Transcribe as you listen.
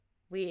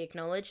We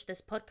acknowledge this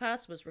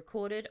podcast was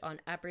recorded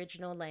on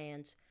Aboriginal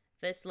land.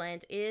 This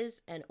land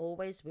is and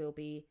always will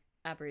be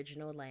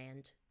Aboriginal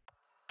land.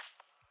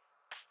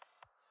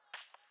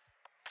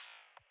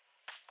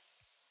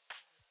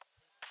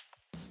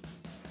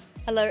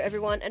 Hello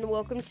everyone and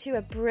welcome to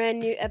a brand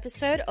new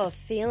episode of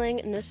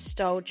Feeling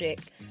Nostalgic.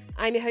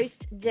 I'm your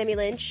host Demi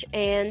Lynch,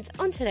 and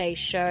on today's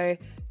show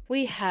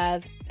we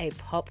have a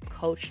pop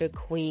culture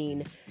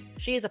queen.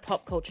 She is a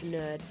pop culture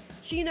nerd.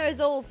 She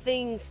knows all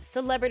things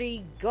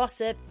celebrity,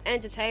 gossip,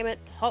 entertainment,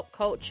 pop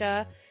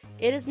culture.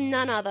 It is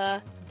none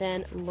other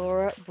than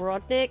Laura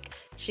Brodnik.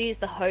 She is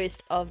the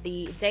host of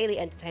the daily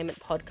entertainment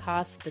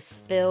podcast, The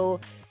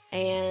Spill,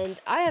 and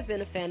I have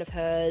been a fan of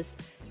hers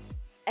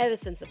ever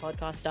since the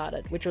podcast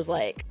started, which was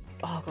like,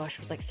 oh gosh, it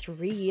was like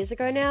 3 years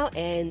ago now,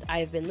 and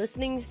I've been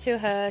listening to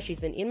her.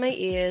 She's been in my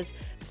ears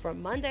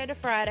from Monday to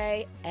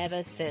Friday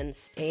ever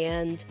since,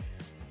 and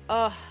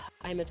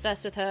I'm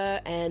obsessed with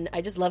her, and I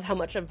just love how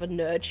much of a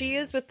nerd she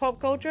is with pop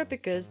culture,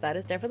 because that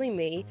is definitely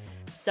me.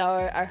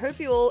 So I hope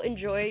you all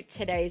enjoy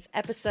today's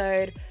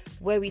episode,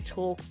 where we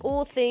talk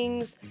all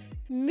things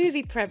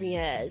movie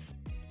premieres,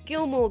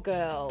 Gilmore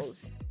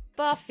Girls,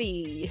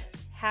 Buffy,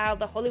 how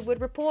the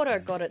Hollywood Reporter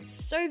got it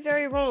so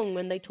very wrong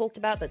when they talked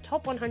about the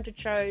top 100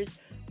 shows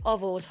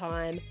of all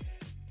time,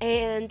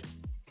 and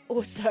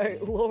also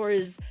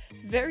Laura's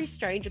very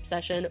strange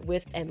obsession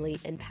with Emily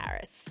in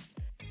Paris.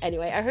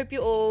 Anyway, I hope you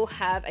all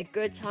have a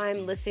good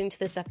time listening to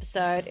this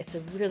episode. It's a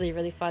really,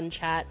 really fun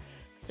chat.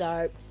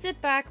 So sit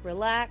back,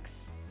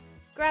 relax,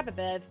 grab a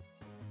bev,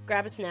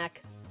 grab a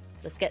snack.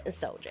 Let's get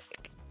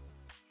nostalgic.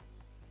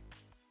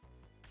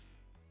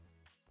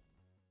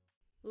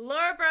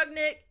 Laura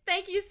Brodnik,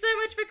 thank you so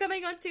much for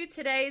coming on to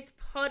today's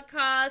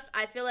podcast.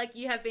 I feel like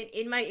you have been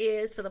in my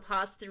ears for the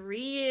past 3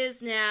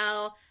 years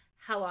now.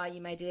 How are you,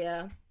 my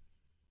dear?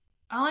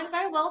 Oh, I'm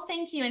very well,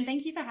 thank you. And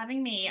thank you for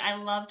having me. I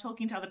love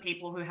talking to other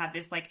people who have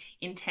this like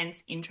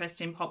intense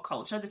interest in pop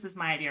culture. This is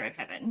my idea of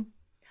heaven.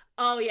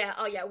 Oh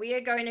yeah. We are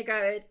going to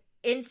go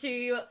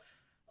into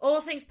all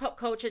things pop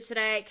culture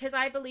today, because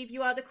I believe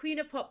you are the queen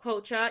of pop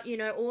culture. You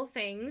know all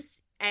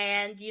things,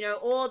 and you know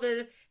all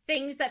the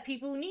things that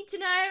people need to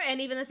know, and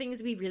even the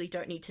things we really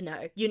don't need to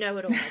know. You know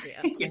it all, my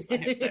dear. Yes, I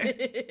hope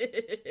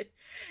so.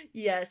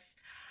 Yes.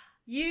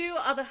 You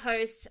are the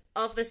host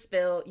of The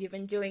Spill. You've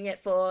been doing it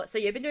for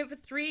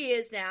 3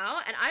 years now,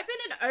 and I've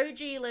been an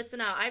OG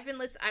listener.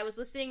 I was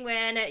listening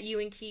when you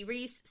and Key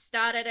Reese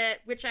started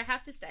it, which I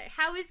have to say,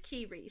 how is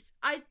Key Reese?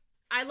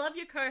 I love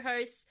your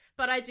co-hosts,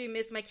 but I do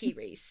miss my Key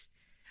Reese.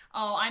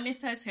 Oh, I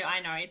miss her too.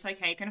 I know, it's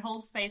okay. You can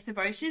hold space for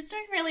both. She's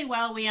doing really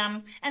well.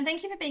 And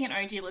thank you for being an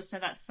OG listener.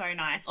 That's so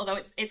nice. Although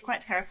it's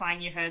quite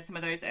terrifying. You heard some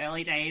of those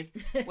early days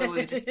where we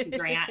were just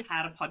figuring out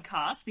how to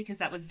podcast, because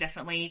that was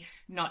definitely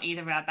not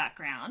either of our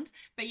background.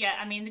 But yeah,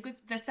 I mean,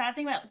 the sad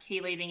thing about Key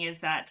leaving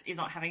is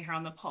not having her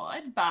on the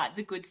pod. But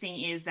the good thing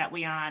is that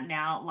we are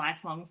now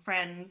lifelong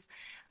friends.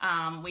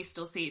 We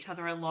still see each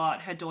other a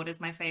lot. Her daughter's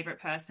my favorite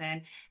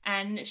person,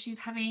 and she's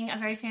having a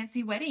very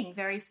fancy wedding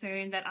very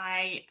soon that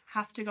I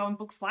have to go and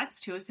book flights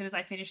to as soon as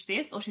I finish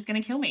this, or she's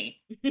going to kill me.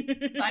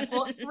 So I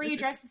bought 3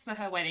 dresses for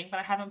her wedding,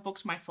 but I haven't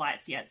booked my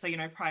flights yet. So,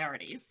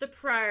 priorities. The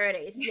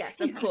priorities. Yes,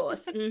 of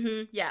course.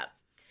 Mm-hmm. Yeah.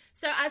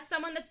 So as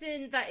someone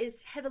that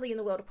is heavily in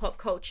the world of pop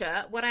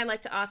culture, what I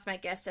like to ask my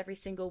guests every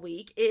single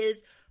week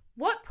is,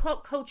 what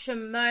pop culture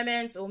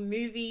moments or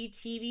movie,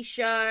 TV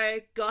show,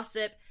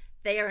 gossip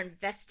they are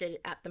invested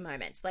at the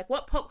moment? Like,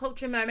 what pop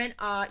culture moment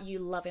are you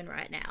loving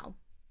right now?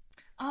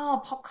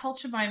 Oh, pop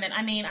culture moment.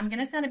 I mean, I'm going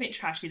to sound a bit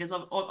trashy. There's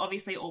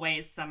obviously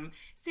always some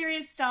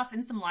serious stuff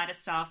and some lighter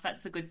stuff.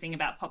 That's the good thing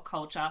about pop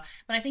culture.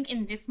 But I think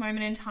in this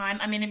moment in time,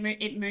 I mean,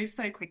 it moves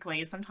so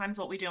quickly. Sometimes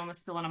what we do on The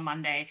Spill on a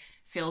Monday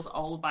feels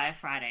old by a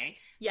Friday.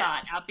 Yeah.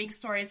 But our big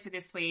stories for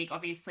this week,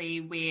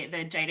 obviously, we're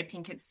the Jada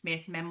Pinkett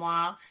Smith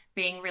memoir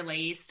being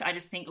released. I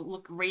just think,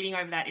 reading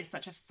over that is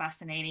such a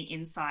fascinating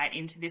insight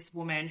into this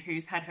woman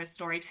who's had her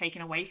story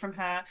taken away from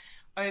her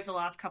over the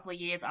last couple of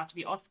years after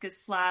the Oscars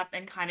slap,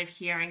 and kind of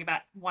hearing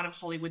about one of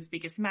Hollywood's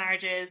biggest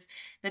marriages.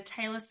 The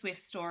Taylor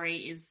Swift story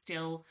is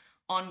still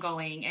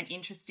ongoing and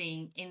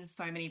interesting in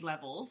so many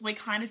levels. We're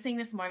kind of seeing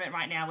this moment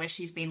right now where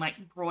she's been like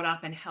brought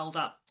up and held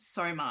up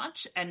so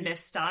much, and there's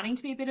starting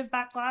to be a bit of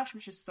backlash,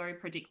 which is so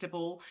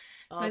predictable.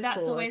 So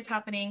that's always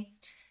happening.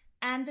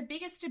 And the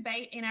biggest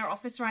debate in our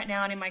office right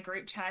now and in my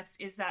group chats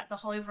is that the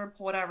Hollywood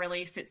Reporter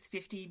released its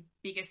 50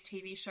 biggest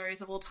TV shows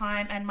of all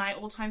time, and my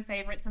all-time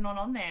favourites are not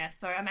on there.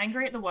 So I'm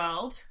angry at the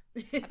world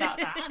about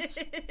that.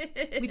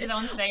 We did that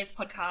on today's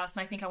podcast,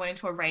 and I think I went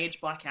into a rage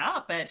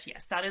blackout. But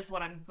yes, that's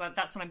what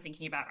I'm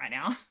thinking about right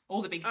now.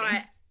 All the big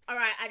things. All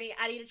right. I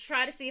need to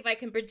try to see if I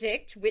can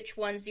predict which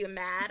ones you're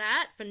mad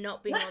at for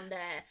not being on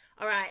there.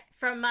 All right.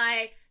 From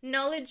my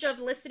knowledge of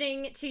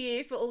listening to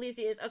you for all these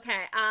years.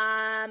 Okay.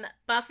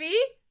 Buffy.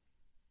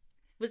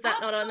 Was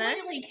that not on there?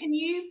 Absolutely. Can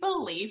you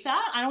believe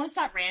that? I don't want to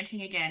start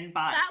ranting again,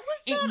 but that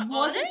was not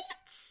on it?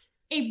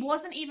 It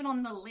wasn't even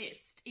on the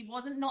list. It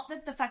wasn't, not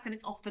that the fact that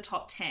it's off the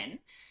top 10,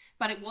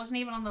 but it wasn't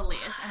even on the list.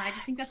 And I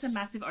just think that's a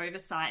massive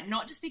oversight,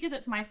 not just because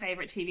it's my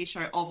favorite TV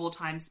show of all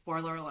time,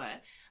 spoiler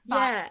alert,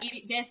 but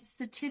there's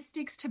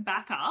statistics to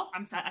back up.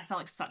 I sound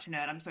like such a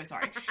nerd. I'm so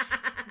sorry.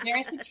 There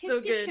are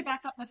statistics to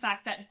back up the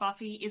fact that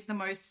Buffy is the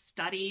most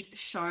studied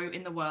show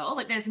in the world.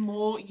 Like, there's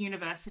more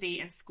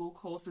university and school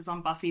courses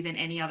on Buffy than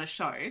any other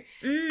show.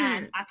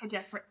 And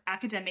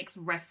academics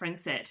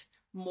reference it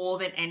more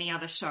than any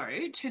other show,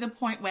 to the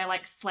point where,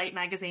 like, Slate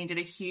magazine did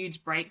a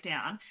huge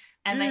breakdown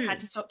and they had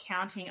to stop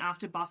counting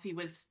after Buffy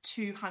was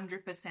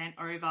 200%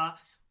 over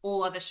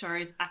all other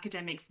shows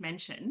academics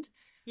mentioned.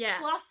 Yeah.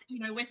 Plus, you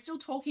know, we're still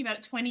talking about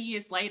it 20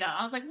 years later.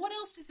 I was like, what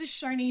else does this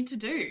show need to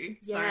do?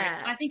 Yeah.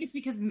 So I think it's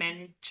because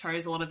men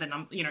chose a lot of the,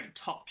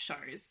 top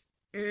shows.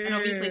 And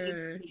obviously it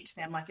didn't speak to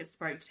them like it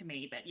spoke to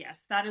me. But yes,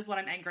 that is what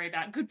I'm angry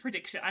about. Good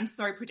prediction. I'm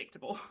so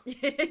predictable.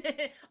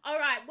 All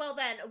right. Well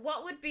then,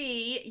 what would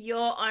be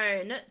your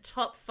own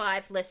top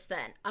 5 list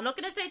then? I'm not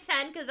going to say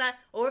 10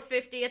 or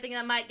 50. I think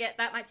that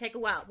might take a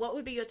while. What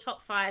would be your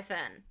top 5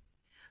 then?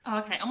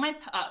 Okay, on my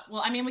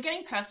we're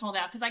getting personal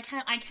now because I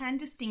can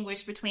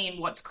distinguish between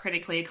what's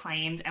critically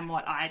acclaimed and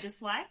what I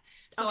just like.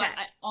 So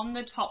on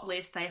the top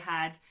list, they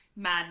had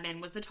Mad Men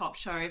was the top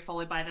show,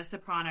 followed by The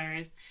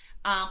Sopranos.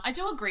 I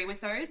do agree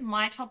with those.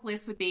 My top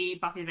list would be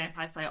Buffy the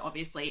Vampire Slayer,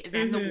 obviously,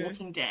 then The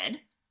Walking Dead,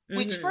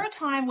 which for a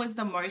time was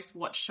the most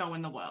watched show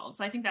in the world.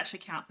 So I think that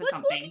should count for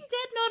something. Was Walking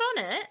Dead not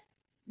on it?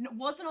 No,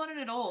 wasn't on it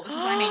at all. This is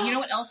what I mean. You know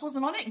what else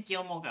wasn't on it?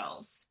 Gilmore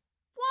Girls.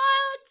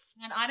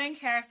 What? And I don't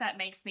care if that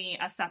makes me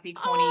a sappy,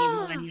 corny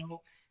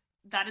millennial.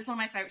 That is one of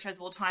my favorite shows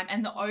of all time.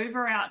 And the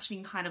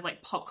overarching kind of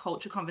like pop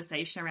culture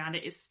conversation around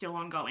it is still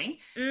ongoing.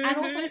 And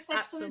also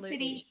Sex and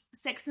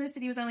the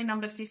City was only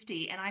number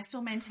 50. And I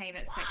still maintain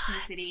that Sex and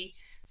the City,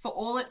 for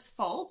all its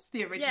faults,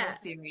 the original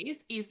series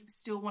is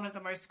still one of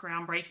the most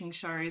groundbreaking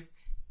shows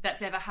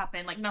that's ever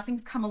happened. Like,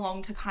 nothing's come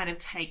along to kind of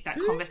take that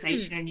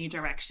conversation in a new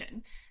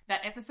direction.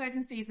 That episode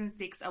in season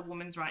 6, A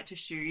Woman's Right to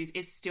Shoes,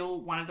 is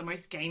still one of the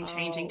most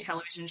game-changing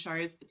television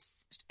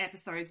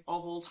episodes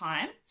of all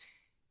time.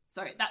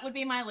 So that would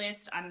be my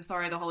list. I'm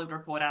sorry, The Hollywood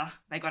Reporter.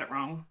 They got it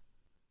wrong.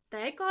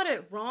 They got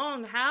it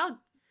wrong. How?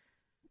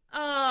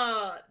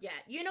 Oh, yeah.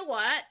 You know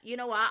what?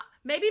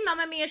 Maybe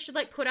Mamma Mia should,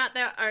 like, put out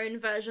their own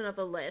version of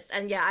a list.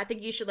 And, yeah, I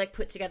think you should, like,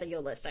 put together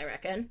your list, I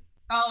reckon.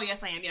 Oh,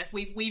 yes, I am. Yes,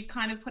 we've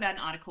kind of put out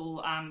an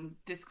article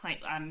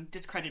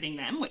discrediting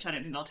them, which I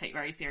don't think they'll take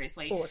very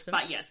seriously. Awesome.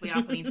 But yes, we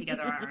are putting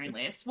together our own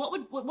list. What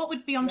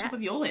would be on top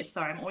of your list,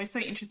 though? I'm always so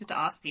interested to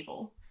ask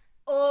people.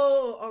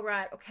 Oh, all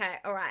right. Okay,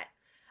 all right.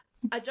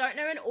 I don't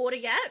know an order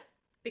yet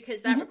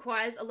because that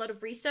requires a lot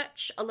of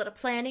research, a lot of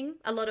planning,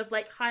 a lot of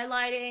like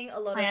highlighting, a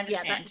lot of I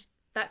understand.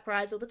 that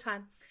cries all the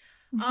time.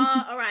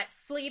 All right,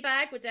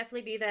 Fleabag would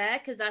definitely be there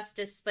because that's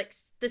just like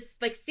this,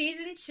 like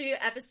season 2,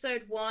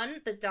 episode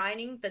 1,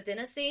 the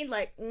dinner scene,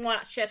 like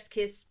chef's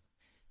kiss,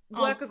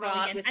 work of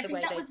art. With I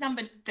think that was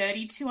number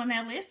 32 on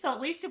their list, so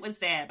at least it was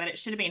there, but it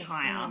should have been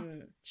higher.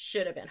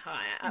 Should have been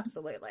higher,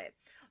 absolutely.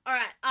 All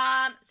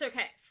right, so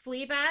okay,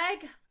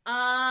 Fleabag.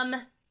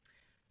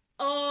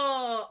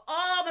 Oh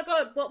my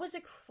god, what was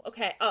it?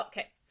 Okay,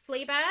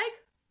 Fleabag,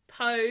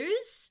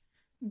 Pose.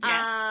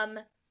 Yes.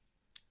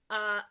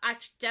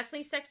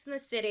 Definitely Sex and the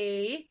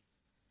City.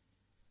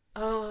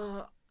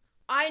 Oh,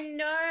 I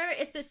know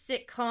it's a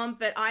sitcom,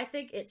 but I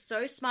think it's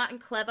so smart and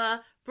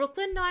clever.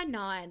 Brooklyn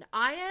Nine-Nine.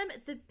 I am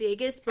the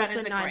biggest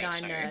Brooklyn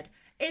Nine-Nine nerd.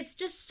 It's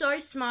just so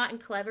smart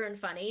and clever and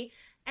funny.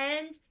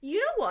 And you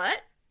know what?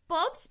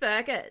 Bob's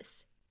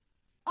Burgers.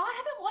 Oh, I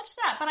haven't watched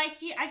that, but I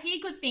hear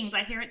good things.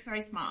 I hear it's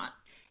very smart.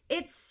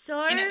 It's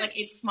so... And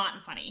it's smart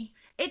and funny.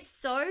 It's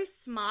so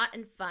smart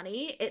and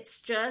funny.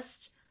 It's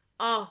just...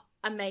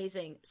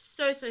 amazing.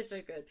 So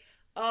good.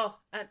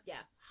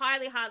 Yeah.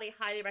 Highly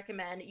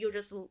recommend. You'll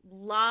just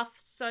laugh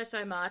so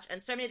much.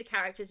 And so many of the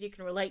characters you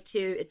can relate to.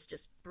 It's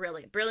just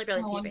brilliant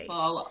TV.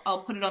 Wonderful.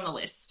 I'll put it on the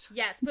list.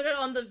 Yes, put it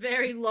on the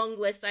very long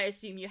list I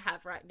assume you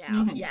have right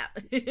now. Yeah.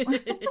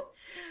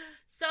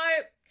 So,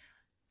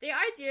 the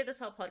idea of this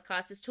whole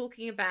podcast is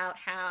talking about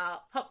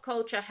how pop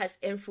culture has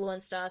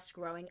influenced us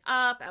growing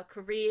up, our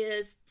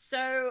careers.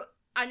 So,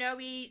 I know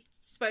we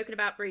spoken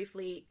about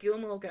briefly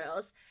Gilmore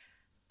Girls.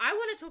 I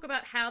want to talk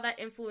about how that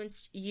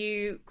influenced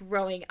you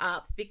growing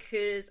up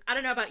because I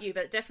don't know about you,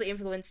 but it definitely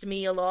influenced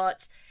me a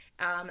lot.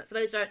 For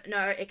those who don't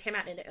know, it came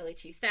out in the early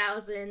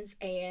 2000s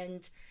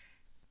and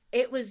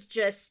it was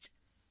just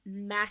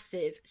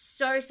massive.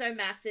 So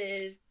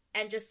massive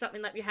and just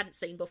something that we hadn't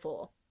seen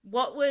before.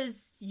 What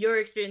was your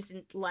experience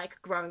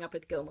like growing up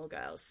with Gilmore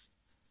Girls?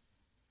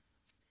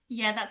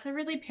 Yeah, that's a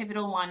really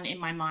pivotal one in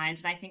my mind.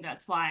 And I think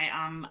that's why,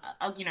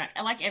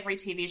 like every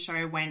TV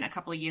show, when a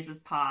couple of years has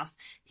passed,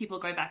 people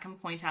go back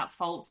and point out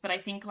faults. But I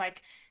think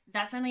like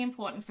that's only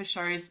important for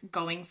shows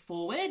going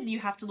forward. You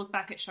have to look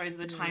back at shows at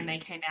the time they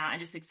came out and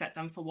just accept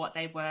them for what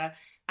they were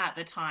at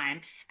the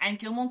time. And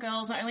Gilmore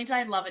Girls, not only did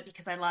I love it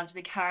because I loved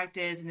the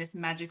characters in this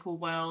magical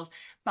world,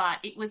 but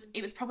it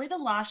was probably the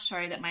last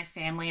show that my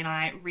family and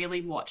I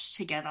really watched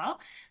together.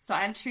 So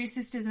I have two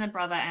sisters and a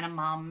brother and a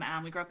mum.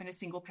 We grew up in a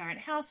single parent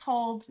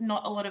household,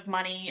 not a lot of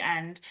money,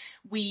 and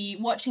we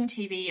watching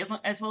TV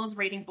as well as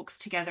reading books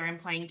together and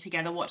playing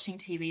together, watching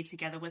TV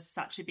together was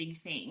such a big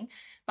thing.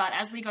 But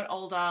as we got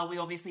older, we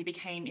obviously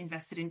became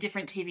invested in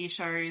different TV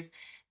shows.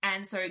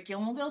 And so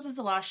Gilmore Girls is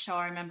the last show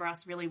I remember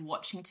us really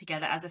watching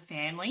together as a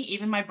family.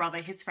 Even my brother,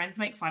 his friends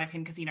make fun of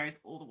him because he knows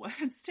all the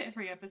words to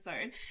every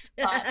episode.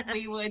 But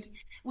we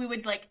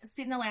would like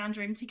sit in the lounge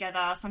room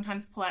together,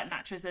 sometimes pull out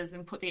mattresses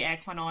and put the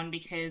aircon on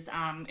because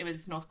it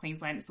was North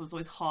Queensland, so it was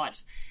always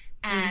hot.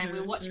 And we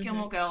would watch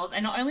Gilmore Girls,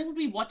 and not only would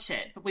we watch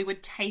it, but we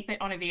would tape it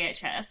on a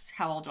VHS.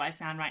 How old do I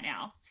sound right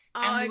now?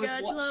 And we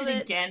would watch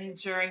it again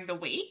during the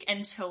week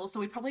so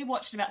we probably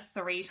watched it about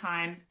 3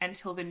 times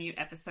until the new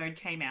episode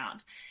came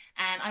out.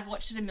 And I've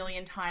watched it a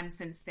million times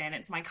since then.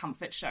 It's my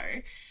comfort show.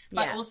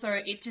 But also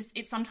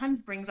it sometimes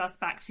brings us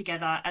back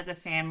together as a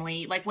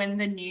family. Like when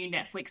the new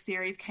Netflix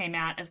series came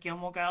out of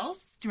Gilmore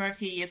Girls, do you remember a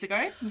few years ago?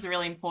 It was a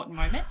really important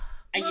moment.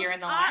 Year in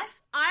the life.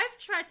 I've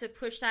tried to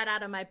push that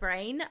out of my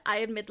brain.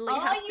 I admittedly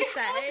have to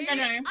say. No.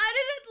 I didn't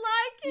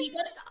like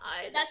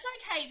it. That's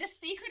okay. The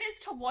secret is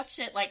to watch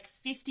it like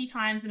 50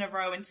 times in a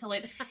row until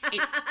it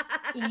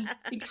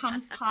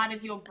becomes part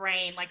of your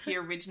brain like the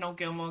original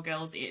Gilmore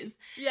Girls is.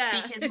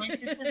 Yeah. Because my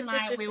sisters and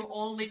I, we were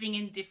all living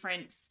in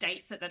different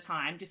states at the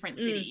time, different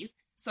cities.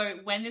 So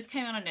when this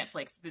came out on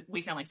Netflix,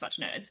 we sound like such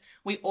nerds.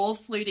 We all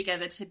flew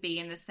together to be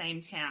in the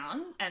same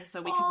town, and so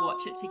we could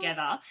watch it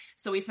together.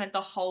 So we spent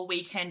the whole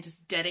weekend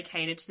just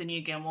dedicated to the new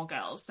Gilmore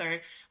Girls. So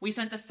we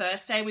spent the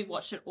first day, we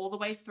watched it all the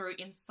way through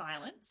in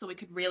silence, so we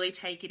could really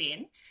take it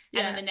in.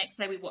 Yeah. And then the next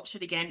day we watched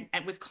it again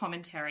with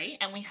commentary,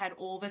 and we had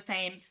all the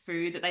same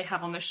food that they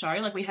have on the show.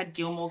 Like we had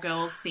Gilmore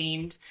Girls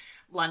themed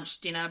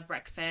lunch, dinner,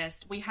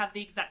 breakfast. We have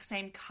the exact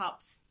same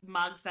cups,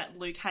 mugs that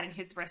Luke had in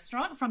his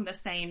restaurant from the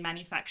same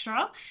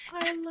manufacturer.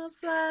 I love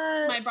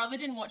that. My brother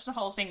didn't watch the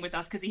whole thing with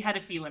us because he had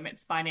a few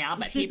limits by now,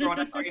 but he brought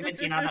us over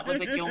dinner that was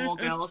a Gilmore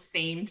Girls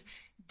themed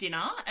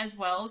dinner as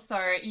well. So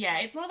yeah,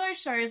 it's one of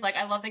those shows, like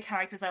I love the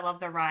characters, I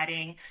love the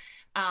writing.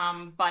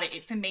 But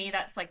for me,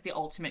 that's like the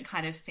ultimate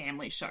kind of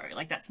family show.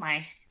 Like that's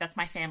my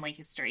family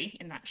history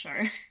in that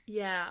show.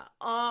 Yeah.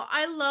 Oh,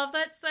 I love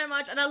that so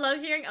much. And I love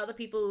hearing other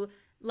people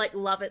like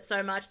love it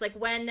so much. Like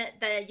when that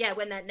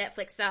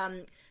Netflix,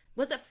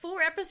 was it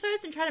 4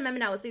 episodes? I'm trying to remember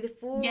now. Was it either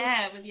 4?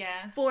 Yeah, it was,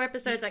 yeah. 4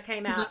 episodes that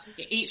came out.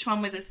 Each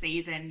one was a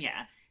season,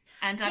 yeah.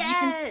 And you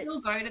can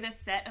still go to the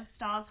set of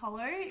Stars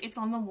Hollow. It's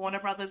on the Warner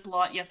Brothers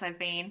lot. Yes, I've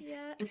been.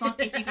 Yeah. It's on,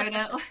 if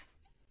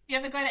you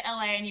ever go to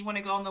LA and you want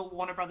to go on the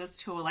Warner Brothers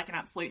tour like an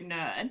absolute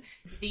nerd,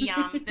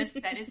 the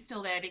set is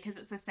still there because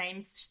it's the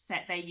same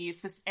set they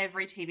use for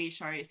every TV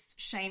show.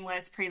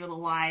 Shameless, Pretty Little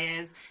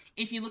Liars.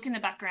 If you look in the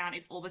background,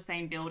 it's all the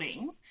same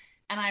buildings.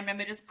 And I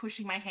remember just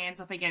pushing my hands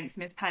up against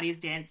Miss Patty's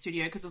dance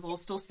studio because it was all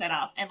still set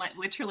up and like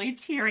literally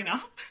tearing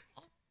up.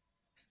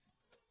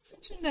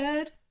 Such a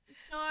nerd.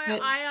 No,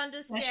 But I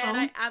understand. special.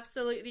 I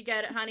absolutely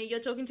get it, honey. You're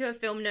talking to a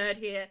film nerd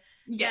here.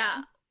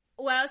 Yeah.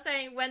 What I was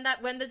saying, when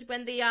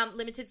the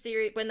limited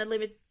series,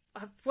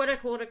 what I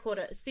call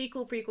it,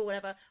 sequel, prequel,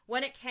 whatever,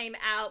 when it came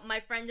out, my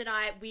friend and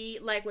I, we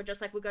were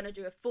just like, we're gonna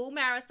do a full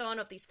marathon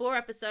of these 4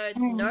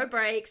 episodes, no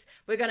breaks.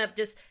 We're gonna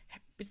just.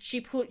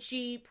 She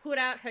put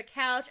out her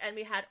couch and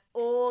we had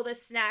all the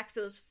snacks.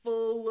 It was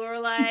full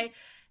Lorelai.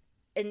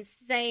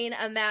 Insane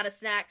amount of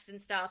snacks and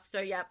stuff.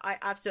 So yeah, I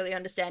absolutely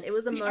understand. It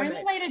was a moment. The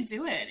only way to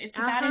do it. It's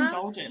about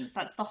indulgence.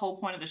 That's the whole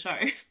point of the show.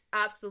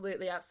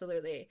 Absolutely.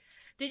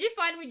 Did you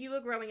find when you were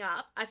growing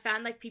up, I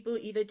found like people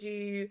either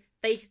do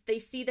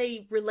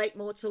they relate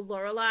more to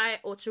Lorelai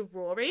or to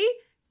Rory?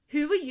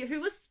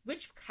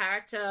 Which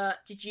character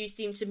did you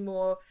seem to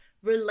more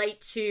relate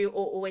to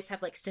or always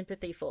have like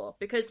sympathy for?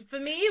 Because for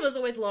me it was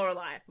always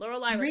Lorelai.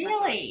 Lorelai was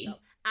Really? my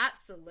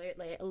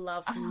absolutely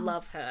love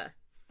her.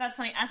 That's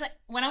funny.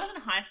 When I was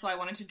in high school, I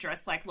wanted to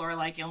dress like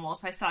Lorelai Gilmore,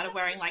 so I started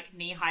wearing like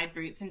knee-high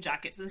boots and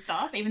jackets and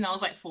stuff, even though I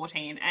was like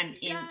 14 and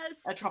in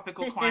a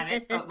tropical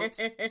climate, so it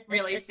looked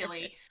really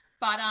silly.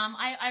 But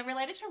I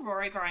related to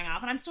Rory growing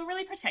up, and I'm still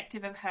really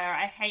protective of her.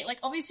 I hate, like,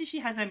 obviously she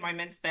has her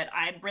moments, but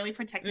I'm really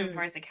protective of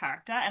her as a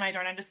character, and I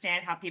don't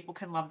understand how people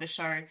can love the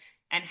show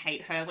and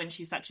hate her when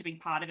she's such a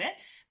big part of it.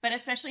 But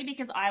especially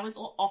because I was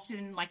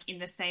often like in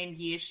the same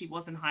year she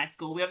was in high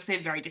school. We obviously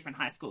have very different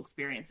high school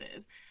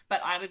experiences,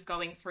 but I was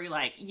going through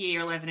like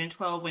year 11 and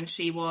 12 when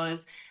she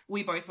was.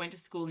 We both went to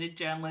school and did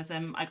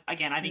journalism. I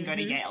didn't go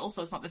to Yale,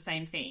 so it's not the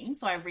same thing.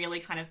 So I really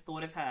kind of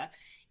thought of her.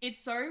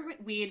 It's so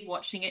weird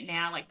watching it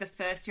now. Like the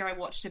first year I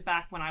watched it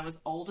back when I was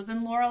older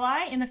than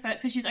Lorelai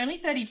because she's only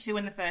 32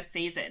 in the first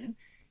season.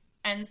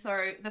 And so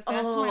the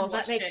first time I watched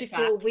that makes it you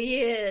feel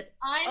weird.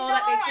 I know.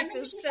 That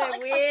makes you feel so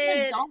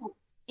weird.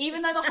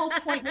 Even though the whole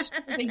point was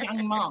she was a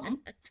young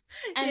mum.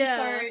 And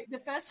so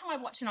the first time I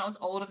watched it, I was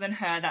older than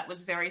her. That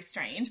was very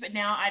strange. But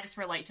now I just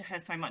relate to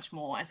her so much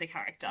more as a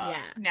character.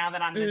 Yeah. Now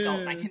that I'm an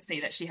adult, I can see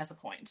that she has a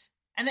point.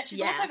 And that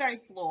she's also very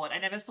flawed. I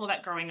never saw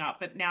that growing up,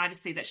 but now I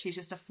just see that she's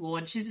just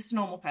she's just a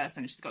normal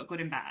person. She's got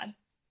good and bad.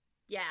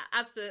 Yeah,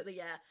 absolutely,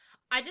 yeah.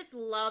 I just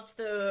loved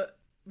the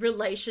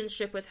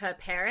relationship with her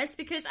parents,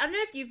 because I don't know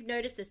if you've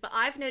noticed this, but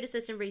I've noticed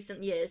this in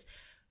recent years.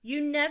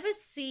 You never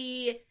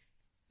see,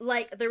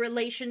 like, the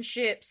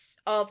relationships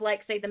of,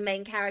 like, say, the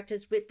main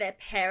characters with their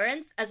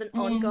parents as an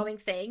ongoing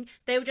thing.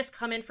 They would just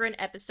come in for an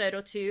episode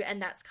or two,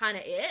 and that's kind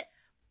of it.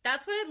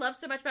 That's what I love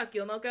so much about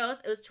Gilmore Girls.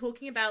 It was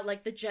talking about,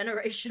 like, the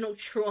generational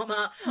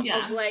trauma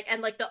of, like,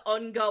 and, like, the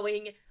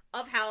ongoing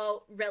of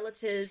how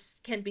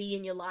relatives can be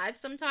in your lives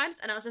sometimes.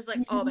 And I was just like,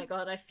 oh my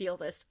God, I feel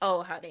this.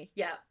 Oh, honey.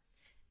 Yeah.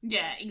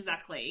 Yeah,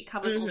 exactly. It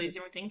covers all these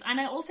different things. And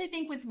I also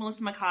think with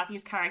Melissa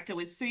McCarthy's character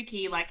with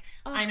Suki, like,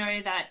 I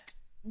know that,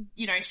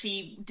 you know,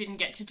 she didn't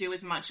get to do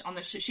as much on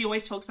the show. She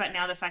always talks about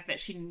now the fact that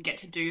she didn't get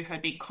to do her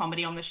big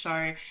comedy on the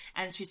show,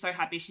 and she's so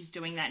happy she's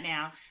doing that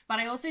now. But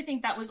I also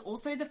think that was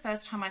also the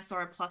first time I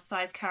saw a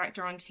plus-size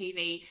character on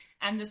TV,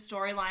 and the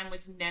storyline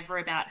was never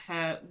about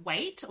her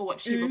weight or what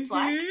she looked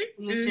like.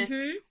 It was just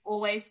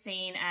always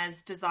seen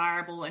as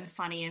desirable and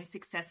funny and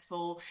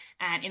successful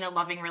and in a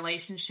loving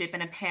relationship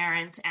and a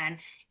parent, and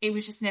it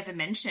was just never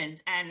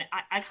mentioned. And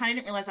I kind of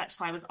didn't realise that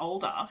until I was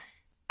older.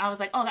 I was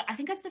like, I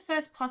think that's the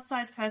first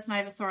plus-size person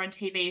I ever saw on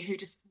TV who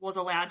just was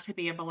allowed to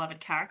be a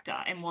beloved character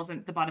and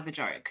wasn't the butt of a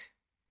joke.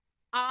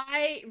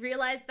 I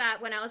realized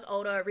that when I was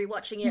older,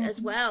 rewatching it as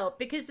well,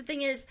 because the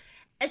thing is,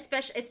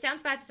 especially, it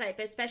sounds bad to say,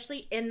 but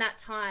especially in that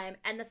time,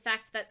 and the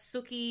fact that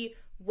Suki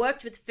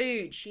worked with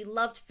food, she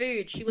loved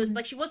food, she was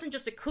like, she wasn't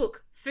just a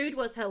cook, food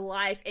was her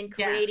life, and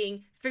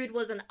creating food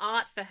was an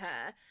art for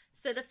her.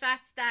 So the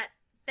fact that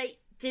they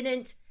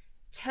didn't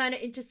turn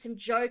it into some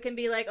joke and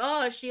be like,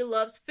 oh, she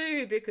loves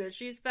food because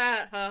she's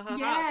fat, ha ha ha.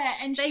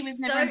 Yeah, and she was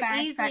never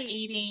embarrassed about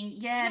eating.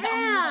 Yeah,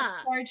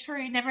 that's so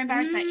true. Never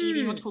embarrassed about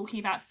eating or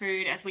talking about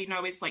food, as we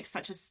know is like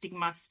such a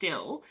stigma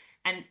still,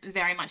 and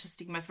very much a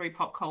stigma through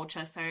pop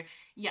culture. So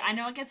yeah, I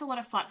know it gets a lot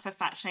of flack for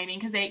fat shaming,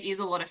 because there is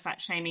a lot of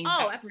fat shaming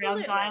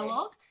background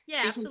dialogue.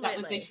 Yeah, because that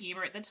was the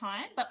humour at the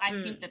time. But I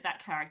think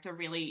that character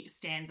really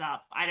stands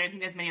up. I don't think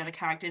there's many other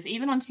characters,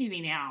 even on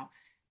TV now,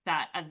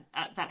 that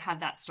have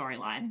that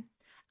storyline.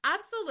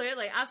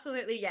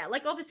 Absolutely, yeah.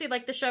 Like, obviously,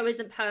 like, the show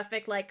isn't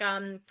perfect, like,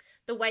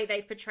 the way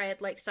they've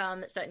portrayed, like,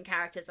 some certain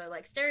characters are,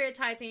 like,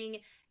 stereotyping.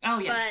 Oh,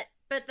 yeah.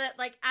 But that,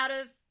 like,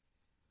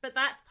 but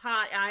that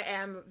part I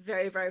am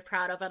very, very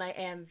proud of, and I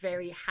am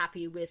very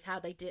happy with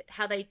how they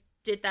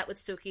did that with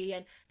Suki,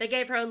 and they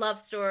gave her a love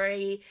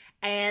story,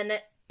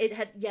 and it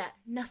had,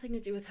 nothing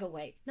to do with her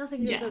weight.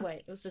 Nothing to do with her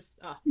weight. It was just,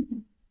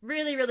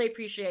 really, really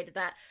appreciated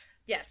that.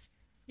 Yes.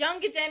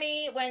 Younger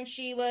Demi, when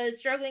she was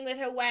struggling with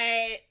her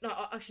weight... No,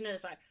 actually, no,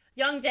 sorry.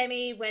 Young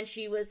Demi, when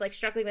she was, like,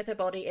 struggling with her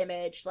body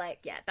image. Like,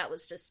 yeah, that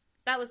was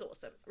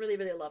awesome. Really,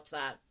 really loved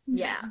that.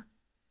 Yeah.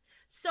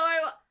 So,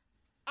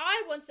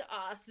 I want to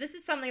ask... This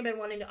is something I've been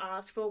wanting to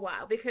ask for a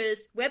while,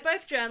 because we're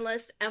both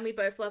journalists, and we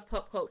both love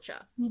pop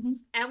culture.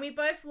 And we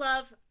both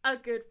love a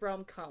good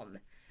rom-com.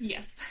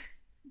 Yes.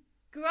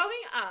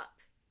 Growing up,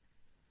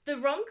 the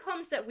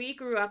rom-coms that we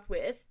grew up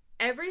with,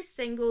 every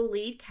single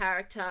lead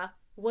character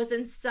was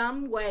in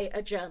some way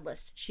a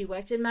journalist. She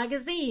worked in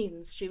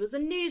magazines. She was a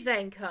news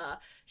anchor.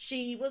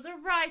 She was a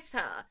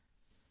writer.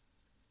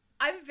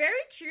 I'm very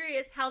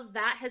curious how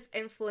that has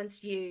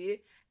influenced you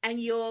and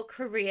your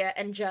career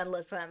in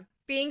journalism.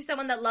 Being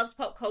someone that loves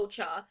pop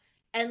culture,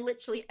 and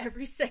literally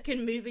every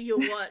second movie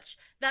you'll watch,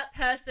 that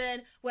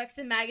person works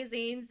in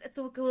magazines. It's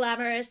all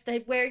glamorous.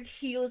 They're wearing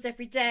heels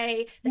every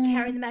day. They're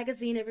carrying the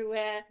magazine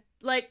everywhere.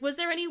 Like, was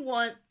there do you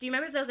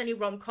remember if there was any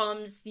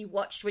rom-coms you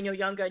watched when you were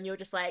younger and you were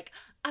just like,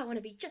 I want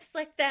to be just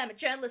like them, a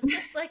journalist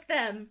just like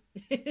them?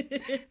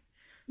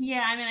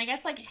 Yeah, I mean, I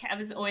guess, like, I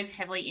was always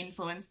heavily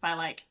influenced by,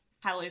 like,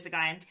 How to Lose a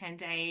Guy in 10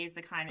 Days,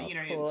 the kind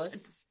of,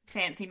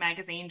 fancy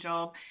magazine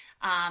job,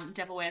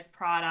 Devil Wears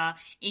Prada.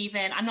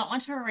 Even, I'm not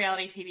much of a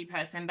reality TV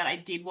person, but I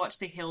did watch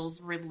The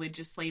Hills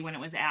religiously when it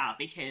was out,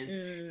 because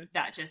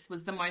that just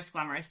was the most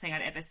glamorous thing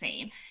I'd ever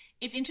seen.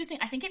 It's interesting.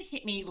 I think it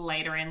hit me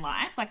later in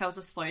life. Like, I was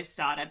a slow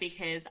starter,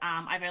 because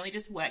I've only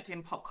just worked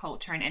in pop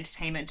culture and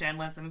entertainment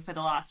journalism for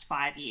the last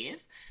 5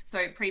 years.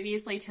 So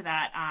previously to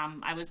that,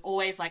 I was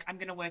always like, I'm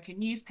going to work in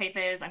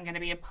newspapers. I'm going to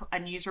be a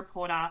news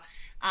reporter.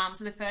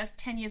 So the first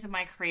 10 years of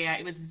my career,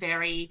 it was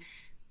very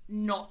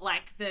not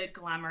like the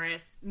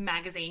glamorous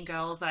magazine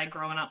girls that I'd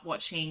grown up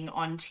watching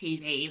on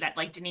TV. That,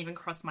 like, didn't even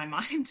cross my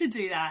mind to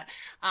do that.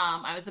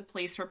 I was a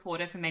police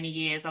reporter for many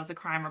years. I was a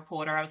crime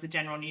reporter. I was a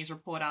general news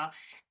reporter.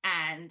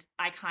 And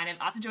I kind of,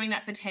 after doing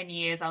that for 10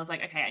 years, I was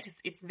like, okay,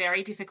 it's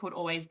very difficult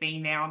always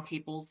being there on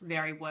people's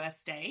very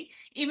worst day.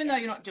 Even though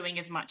you're not doing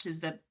as much as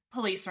the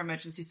police or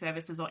emergency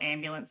services or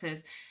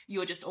ambulances,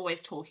 you're just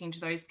always talking to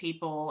those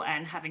people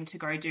and having to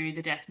go do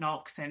the death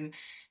knocks and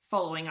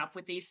following up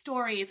with these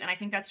stories. And I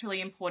think that's really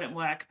important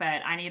work,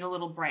 but I need a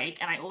little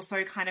break. And I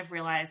also kind of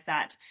realized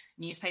that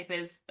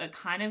newspapers are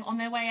kind of on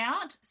their way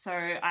out. So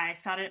I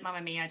started at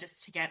Mamma Mia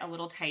just to get a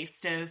little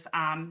taste of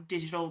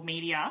digital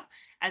media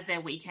as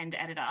their weekend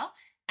editor.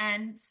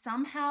 and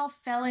somehow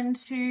fell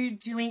into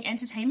doing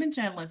entertainment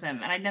journalism.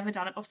 And I'd never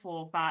done it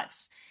before, but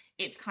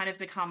it's kind of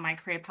become my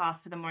career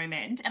path for the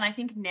moment. And I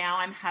think now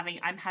I'm having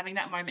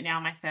that moment now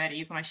in my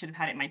 30s when I should have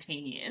had it in my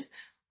teen years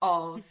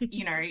of,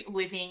 you know,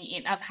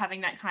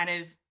 having that kind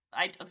of,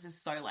 this is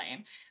so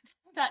lame,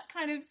 that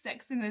kind of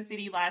Sex in the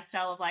City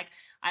lifestyle of like,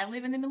 I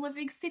live in the middle of a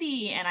big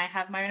city and I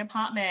have my own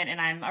apartment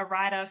and I'm a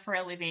writer for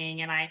a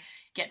living and I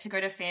get to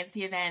go to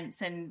fancy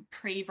events, and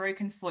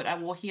pre-broken foot, I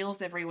wore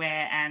heels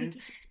everywhere, and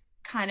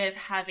kind of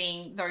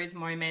having those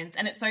moments.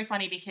 And it's so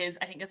funny because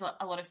I think there's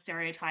a lot of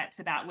stereotypes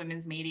about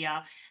women's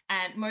media,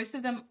 and most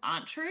of them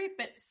aren't true,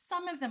 but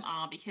some of them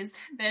are, because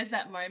there's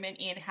that moment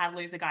in How to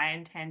Lose a Guy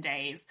in 10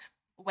 Days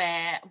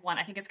where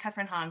I think it's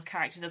Catherine Hahn's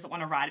character doesn't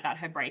want to write about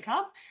her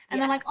breakup,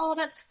 and they're like, oh,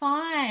 that's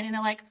fine. And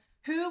they're like,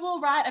 who will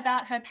write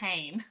about her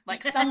pain?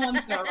 Like,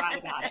 someone's going to write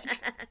about it.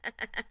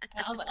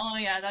 And I was like, oh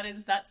yeah,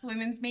 that's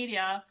women's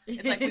media.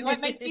 It's like, we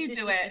won't make you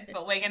do it,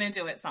 but we're going to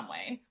do it some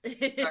way.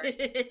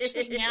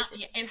 So, now,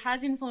 it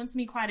has influenced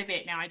me quite a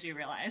bit now, I do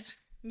realize.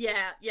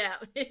 Yeah.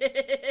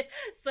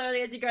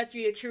 Slowly as you go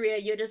through your career,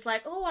 you're just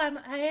like, oh,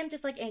 I am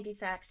just like Andy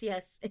Sachs,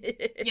 yes.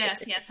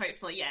 yes,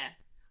 hopefully, yeah.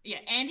 Yeah,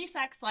 Andy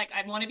Sachs, like,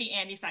 I want to be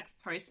Andy Sachs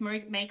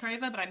post-makeover,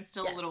 but I'm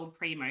still a little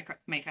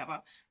pre-makeover,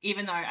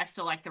 even though I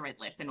still like the red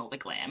lip and all the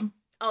glam.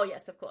 Oh,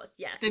 yes, of course,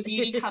 yes. The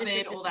beauty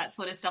cupboard, all that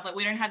sort of stuff. Like,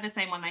 we don't have the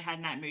same one they had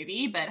in that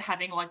movie, but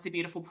having, like, the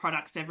beautiful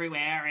products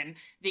everywhere and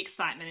the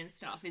excitement and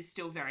stuff is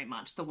still very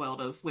much the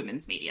world of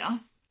women's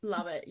media.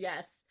 Love it,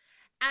 yes.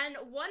 And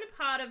one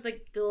part of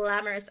the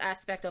glamorous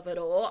aspect of it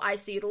all, I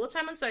see it all the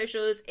time on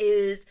socials,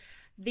 is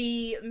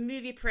the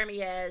movie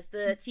premieres,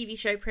 the TV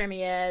show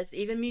premieres,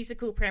 even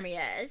musical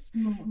premieres.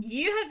 Mm-hmm.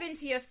 You have been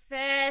to your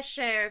fair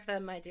share of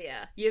them, my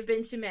dear. You've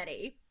been to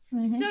many.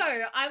 Mm-hmm.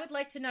 So I would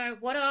like to know,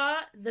 what are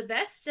the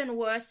best and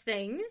worst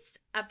things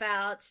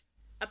about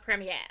a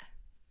premiere?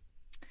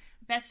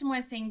 Best and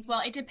worst things?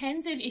 Well, it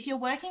depends if you're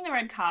working the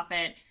red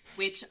carpet,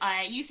 which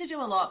I used to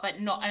do a lot, but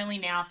not only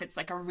now if it's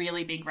like a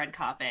really big red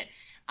carpet,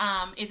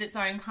 is its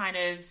own kind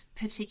of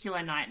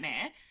particular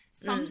nightmare.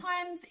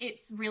 Sometimes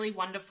it's really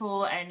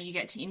wonderful and you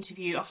get to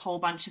interview a whole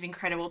bunch of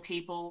incredible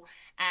people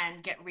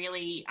and get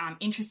really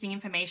interesting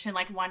information.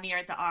 Like one year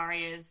at the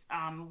Arias,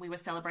 we were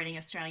celebrating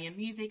Australian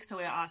music, so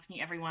we were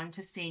asking everyone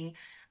to sing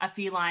a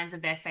few lines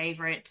of their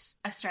favourite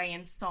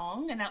Australian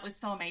song, and that was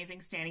so amazing,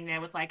 standing there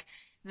with like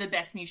the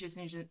best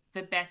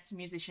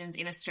musicians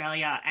in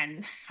Australia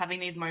and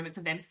having these moments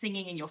of them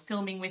singing, and you're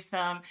filming with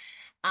them.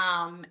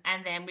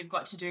 And then we've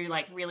got to do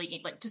like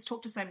really like just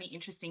talk to so many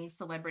interesting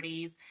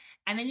celebrities,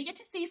 and then you get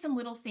to see some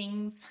little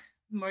things,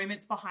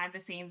 moments behind the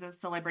scenes of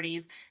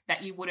celebrities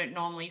that you wouldn't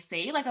normally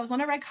see. Like I was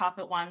on a red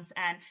carpet once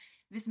and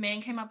this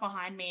man came up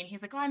behind me and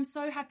he's like, oh, I'm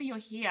so happy you're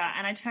here.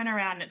 And I turn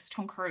around and it's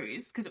Tom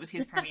Cruise, because it was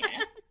his premiere.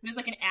 It was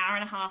like an hour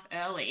and a half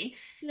early.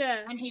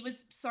 Yeah. And he was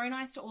so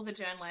nice to all the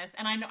journalists.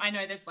 And I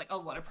know there's like a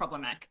lot of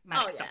problematic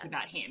stuff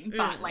about him,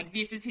 but like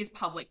this is his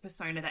public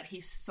persona that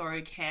he's so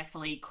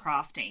carefully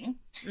crafting.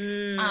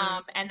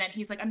 And then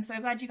he's like, I'm so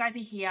glad you guys are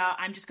here.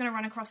 I'm just going to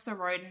run across the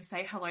road and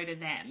say hello to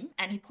them.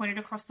 And he pointed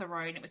across the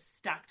road and it was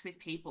stacked with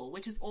people,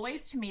 which is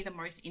always to me the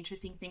most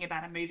interesting thing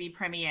about a movie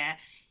premiere,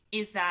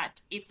 is that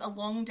it's a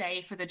long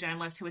day for the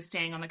journalists who are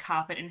standing on the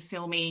carpet and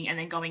filming and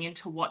then going in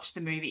to watch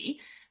the movie.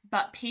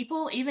 But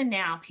people, even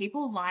now,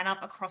 people line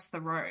up across the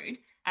road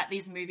at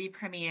these movie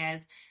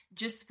premieres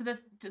just for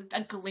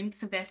a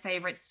glimpse of their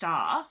favourite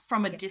star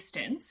from a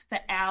distance for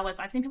hours.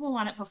 I've seen people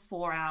line up for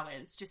 4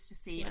 hours just to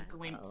see a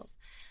glimpse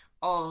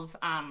of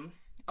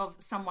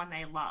someone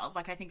they love.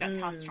 Like, I think that's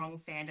how strong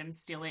fandom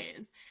still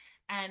is.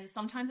 And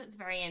sometimes it's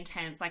very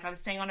intense. Like I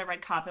was staying on a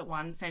red carpet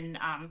once and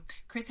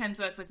Chris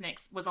Hemsworth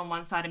was on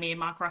one side of me and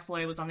Mark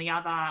Ruffalo was on the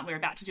other. We were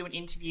about to do an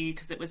interview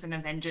because it was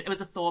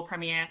a Thor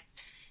premiere.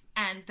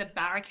 And the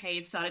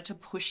barricades started to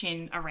push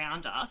in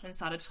around us and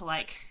started to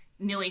like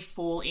nearly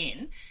fall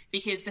in,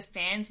 because the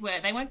fans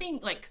they weren't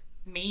being like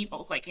mean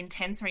or like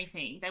intense or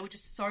anything. They were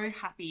just so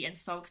happy and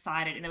so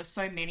excited, and there were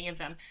so many of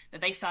them that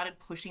they started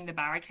pushing the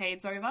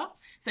barricades over.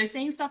 So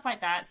seeing stuff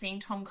like that, seeing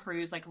Tom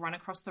Cruise like run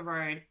across the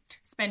road,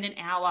 spend an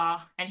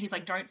hour, and he's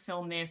like, don't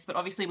film this, but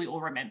obviously we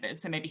all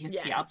remembered, so maybe his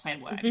PR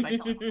plan works. I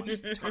tell him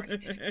the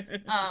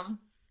story.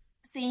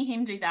 Seeing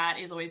him do that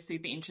is always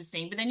super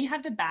interesting. But then you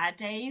have the bad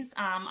days.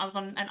 I was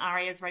on an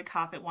Aria's red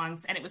carpet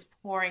once and it was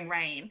pouring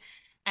rain,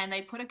 and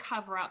they put a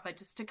cover up, but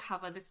just to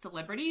cover the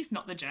celebrities,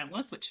 not the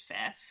journalists, which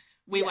fair.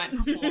 We weren't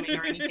performing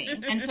or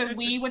anything. And so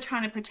we were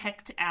trying to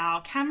protect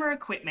our camera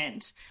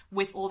equipment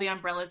with all the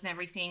umbrellas and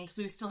everything, because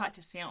we still had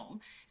to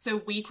film.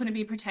 So we couldn't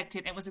be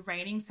protected. It was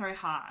raining so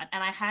hard.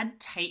 And I had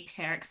tape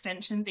hair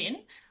extensions in.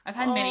 I've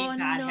had many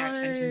bad hair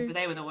extensions, but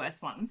they were the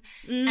worst ones.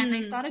 And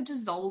they started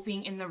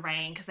dissolving in the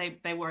rain because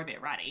they were a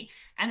bit ratty.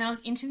 And I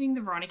was interviewing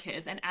the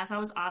Veronicas, and as I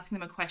was asking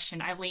them a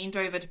question, I leaned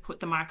over to put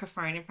the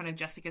microphone in front of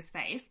Jessica's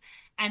face,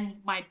 and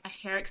my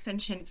hair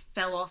extension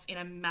fell off in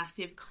a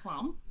massive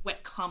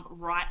wet clump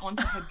right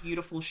onto her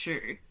beautiful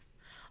shoe.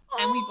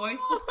 And we both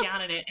looked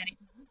down at it,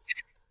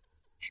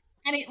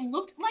 and it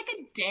looked like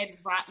a dead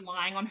rat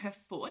lying on her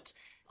foot.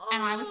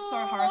 And I was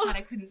so horrified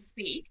I couldn't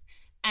speak.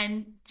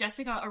 And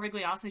Jessica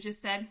Origliasso just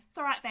said, "It's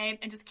all right, babe,"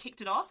 and just kicked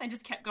it off and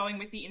just kept going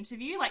with the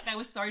interview. Like, they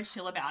were so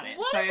chill about it.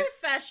 What a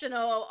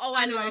professional. Oh,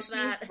 I love she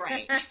that. was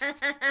great.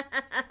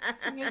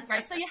 She was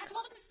great. So you had a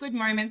lot of these good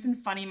moments and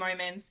funny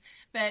moments,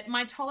 but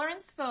my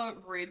tolerance for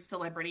rude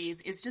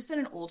celebrities is just at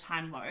an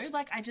all-time low.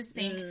 Like, I just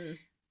think,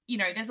 you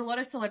know, there's a lot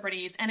of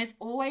celebrities, and it's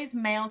always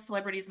male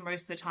celebrities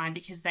most of the time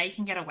because they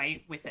can get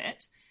away with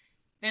it.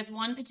 There's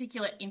one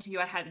particular interview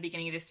I had at the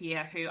beginning of this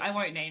year who, I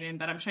won't name him,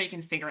 but I'm sure you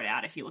can figure it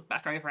out if you look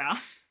back over our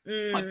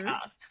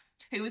podcast,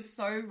 who was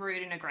so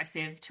rude and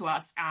aggressive to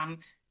us.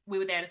 We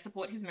were there to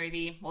support his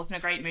movie. Wasn't a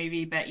great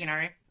movie, but, you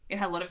know, it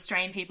had a lot of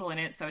Australian people in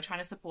it, so we're trying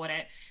to support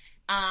it.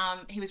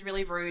 He was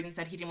really rude and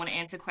said he didn't want to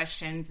answer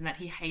questions and that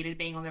he hated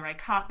being on the red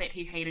carpet.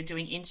 He hated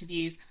doing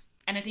interviews.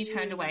 And as he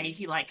turned away,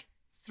 he, like,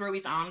 threw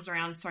his arms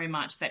around so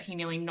much that he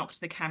nearly knocked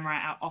the camera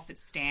out off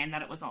its stand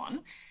that it was on.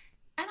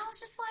 And I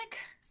was just like,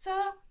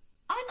 sir,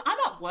 I'm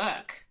at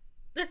work.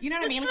 You know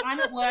what I mean? Like, I'm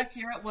at work,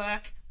 you're at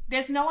work.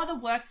 There's no other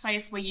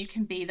workplace where you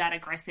can be that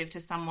aggressive to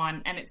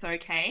someone and it's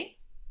okay.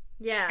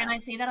 Yeah. And I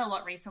see that a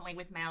lot recently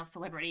with male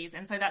celebrities.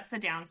 And so that's the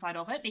downside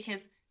of it,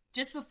 because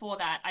just before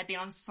that, I'd been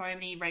on so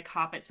many red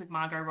carpets with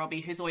Margot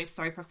Robbie, who's always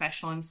so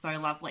professional and so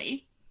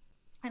lovely.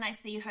 And I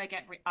see her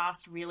get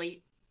asked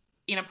really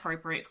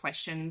inappropriate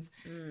questions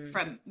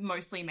from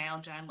mostly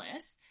male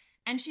journalists.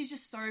 And she's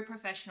just so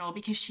professional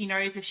because she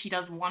knows if she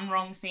does one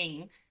wrong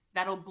thing,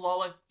 that'll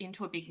blow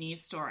into a big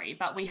news story.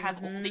 But we have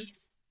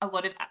a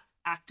lot of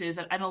actors,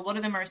 and a lot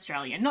of them are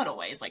Australian. Not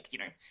always, like, you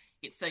know,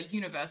 it's a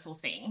universal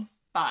thing.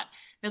 But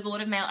there's a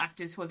lot of male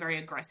actors who are very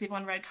aggressive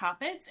on red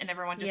carpets, and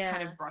everyone just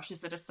kind of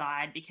brushes it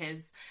aside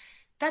because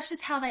that's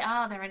just how they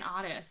are. They're an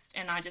artist.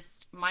 And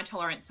my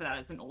tolerance for that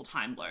is an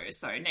all-time low.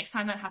 So next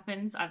time that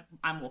happens,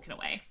 I'm walking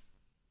away.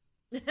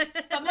 But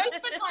most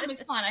of the time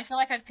it's fun. I feel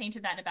like I've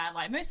painted that in a bad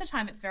light. Most of the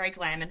time it's very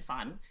glam and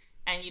fun.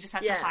 And you just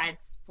have to hide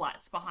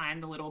flats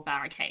behind the little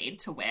barricade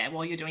to wear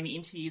while you're doing the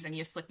interviews, and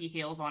you slip your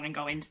heels on and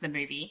go into the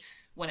movie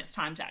when it's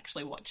time to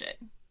actually watch it.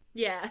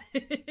 Yeah.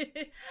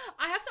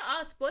 I have to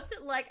ask, what's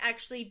it like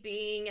actually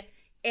being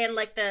in,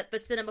 like, the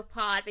cinema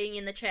part, being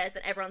in the chairs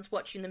and everyone's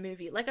watching the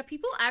movie? Like, are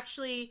people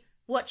actually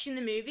watching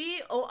the movie,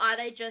 or are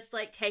they just,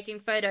 like, taking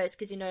photos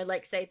because, you know,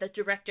 like, say the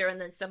director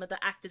and then some of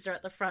the actors are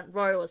at the front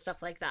row or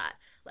stuff like that?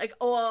 Like,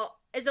 or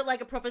is it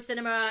like a proper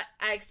cinema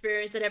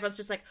experience and everyone's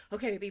just like,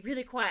 okay, be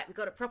really quiet, we've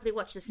got to properly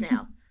watch this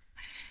now?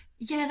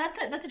 Yeah,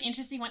 that's an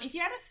interesting one. If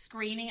you're at a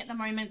screening at the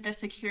moment, the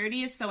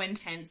security is so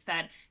intense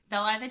that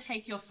they'll either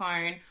take your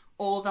phone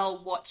or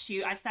they'll watch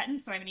you. I've sat in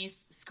so many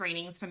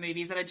screenings for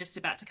movies that are just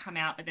about to come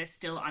out, but they're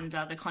still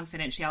under the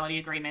confidentiality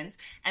agreements.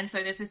 And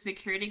so there's a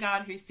security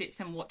guard who sits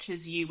and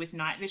watches you with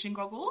night vision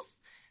goggles.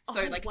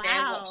 So, they're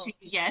watching,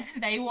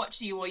 they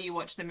watch you while you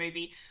watch the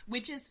movie,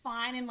 which is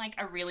fine in, like,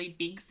 a really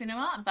big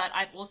cinema. But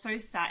I've also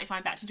sat, if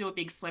I'm about to do a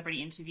big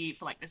celebrity interview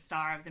for, like, the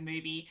star of the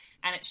movie,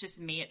 and it's just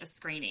me at the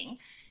screening,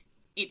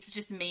 it's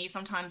just me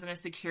sometimes and a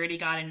security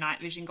guard in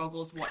night vision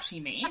goggles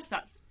watching me. So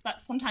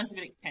that's sometimes a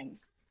bit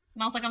intense.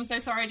 And I was like, I'm so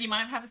sorry, do you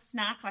mind if I have a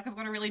snack? Like, I've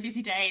got a really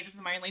busy day. This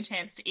is my only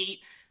chance to eat,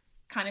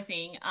 kind of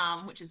thing,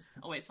 which is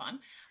always fun.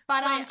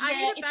 But wait, I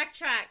need to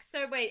backtrack.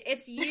 So wait,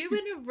 it's you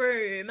in a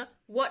room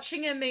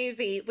watching a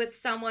movie with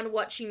someone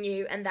watching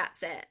you, and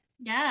that's it?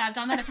 Yeah, I've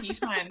done that a few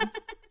times.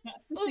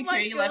 That's the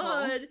security level.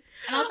 And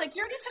I was like,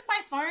 you already took my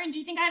phone. Do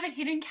you think I have a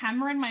hidden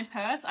camera in my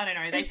purse? I don't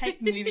know. They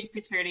take movie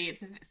security.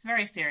 It's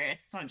very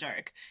serious. It's not a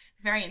joke.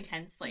 Very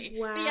intensely.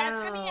 Wow. But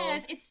yeah,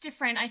 premieres, it's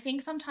different. I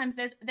think sometimes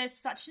there's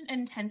such an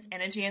intense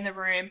energy in the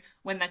room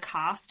when the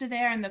cast are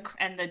there and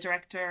the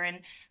director, and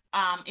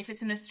if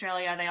it's in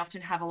Australia, they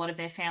often have a lot of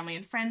their family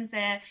and friends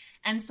there.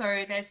 And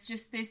so there's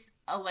just this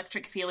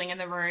electric feeling in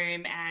the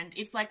room, and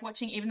it's like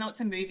watching, even though it's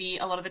a movie,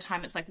 a lot of the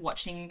time it's like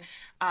watching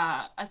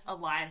a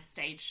live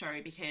stage show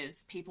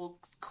because people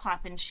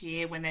clap and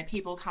cheer when their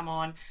people come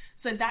on.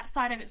 So that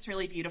side of it's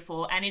really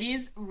beautiful, and it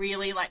is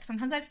really, like,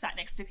 sometimes I've sat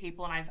next to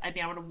people and I've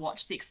been able to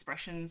watch the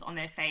expressions on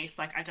their face.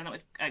 Like, I've done it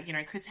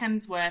with Chris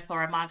Hemsworth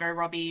or a Margot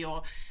Robbie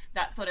or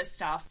that sort of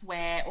stuff,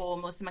 or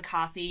Melissa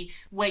McCarthy,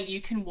 where you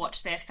can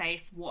watch their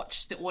face,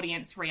 watch the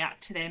audience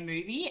react to their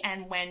movie,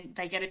 and when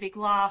they get a big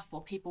laugh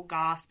or people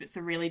gasp, it's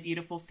a really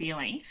beautiful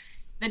feeling.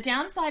 The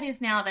downside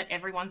is now that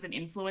everyone's an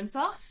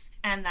influencer,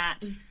 and that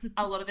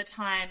a lot of the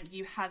time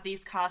you have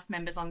these cast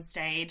members on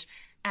stage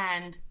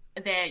and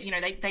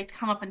they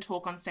come up and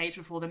talk on stage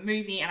before the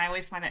movie, and I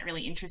always find that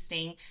really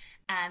interesting.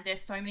 And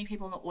there's so many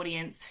people in the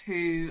audience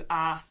who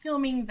are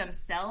filming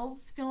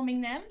themselves,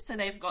 filming them. So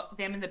they've got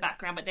them in the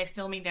background, but they're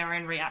filming their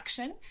own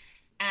reaction.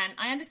 And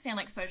I understand,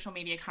 like, social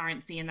media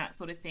currency and that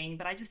sort of thing,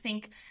 but I just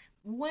think,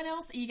 when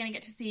else are you going to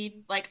get to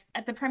see, like,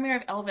 at the premiere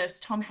of Elvis,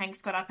 Tom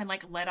Hanks got up and,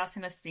 like, led us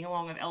in a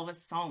sing-along of Elvis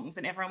songs,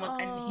 and everyone was,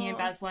 and he and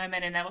Baz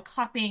Luhrmann, and they were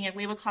clapping and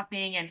we were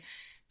clapping, and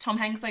Tom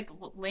Hanks, like,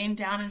 leaned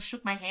down and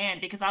shook my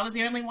hand because I was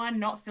the only one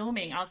not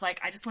filming. I was like,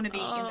 I just want to be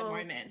in the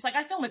moment. Like,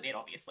 I film a bit,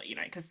 obviously,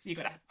 because you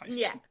got to post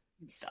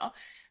and stuff.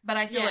 But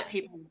I feel that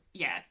people,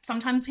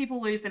 sometimes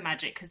people lose the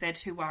magic because they're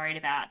too worried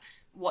about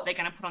what they're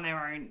going to put on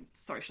their own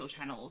social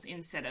channels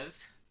instead of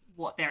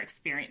what they're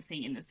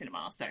experiencing in the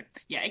cinema. So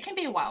yeah, it can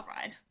be a wild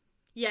ride.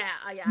 Yeah,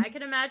 I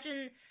can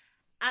imagine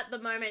at the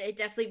moment it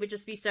definitely would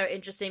just be so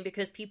interesting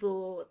because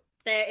people,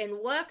 they're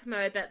in work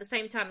mode, but at the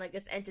same time, like,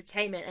 it's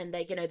entertainment and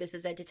they, this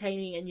is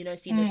entertaining, and,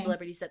 seeing the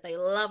celebrities that they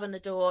love and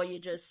adore, you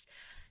just,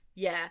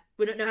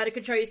 wouldn't know how to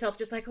control yourself,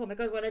 just like, oh my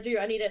god, what do?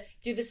 I need to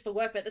do this for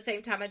work, but at the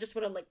same time, I just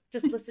want to, like,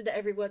 just listen to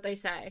every word they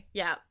say.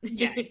 Yeah.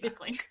 Yeah,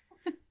 exactly.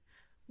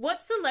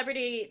 What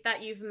celebrity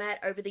that you've met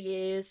over the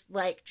years,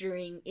 like,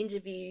 during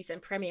interviews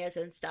and premieres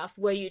and stuff,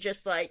 where you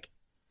just, like,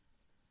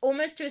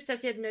 almost to a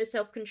sense you had no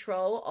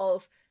self-control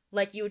of,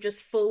 like, you were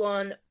just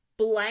full-on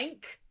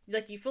blank,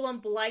 like, you full-on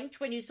blanked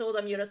when you saw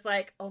them, you're just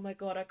like, oh my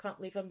god, I can't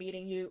believe I'm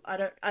meeting you, I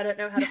don't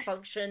know how to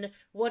function,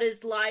 what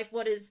is life,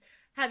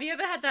 have you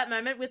ever had that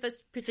moment with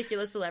this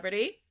particular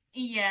celebrity?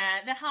 Yeah,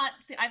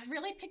 I've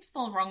really picked the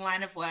wrong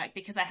line of work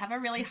because I have a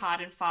really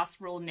hard and fast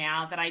rule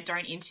now that I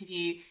don't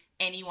interview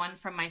anyone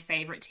from my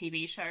favourite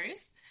TV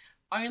shows.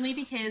 Only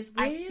because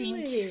really? I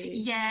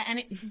think, and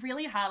it's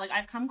really hard. Like,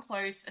 I've come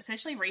close,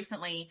 especially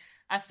recently,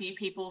 a few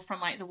people from,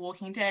 like, The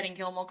Walking Dead and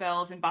Gilmore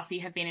Girls and Buffy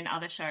have been in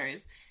other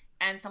shows,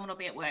 and someone will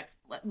be at work,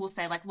 will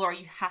say, like, Laura,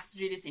 you have to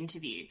do this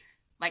interview.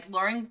 Like,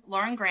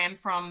 Lauren Graham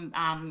from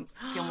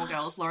Gilmore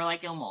Girls, Lorelai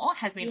Gilmore,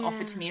 has been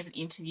offered to me as an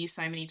interview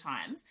so many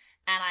times,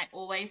 and I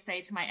always say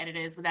to my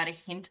editors, without a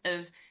hint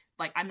of,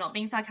 like, I'm not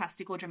being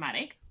sarcastic or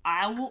dramatic,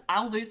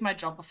 I'll lose my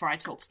job before I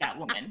talk to that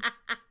woman.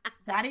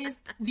 That is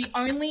the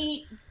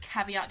only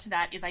caveat to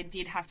that is I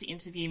did have to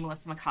interview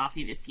Melissa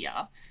McCarthy this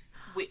year,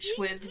 which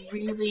was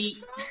really...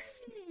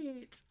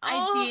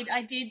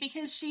 I did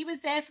because she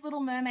was there for Little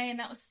Mermaid and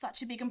that was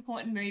such a big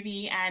important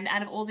movie, and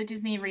out of all the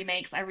Disney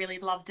remakes I really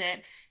loved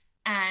it,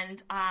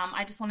 and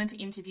I just wanted to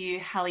interview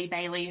Halle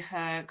Bailey,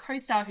 her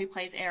co-star who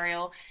plays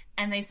Ariel,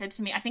 and they said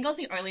to me, I think I was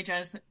the only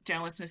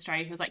journalist in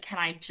Australia who was like, can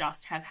I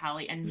just have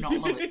Halle and not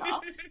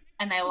Melissa?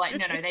 And they were like,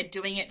 no, they're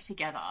doing it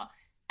together.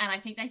 And I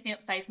think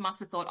they must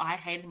have thought I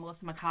hated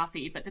Melissa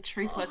McCarthy, but the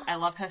truth was I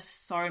love her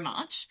so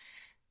much.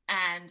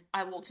 And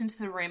I walked into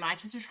the room, I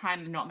just to try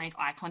and not make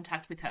eye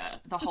contact with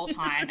her the whole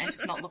time and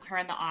just not look her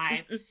in the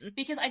eye.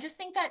 Because I just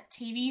think that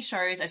TV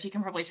shows, as you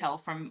can probably tell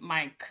from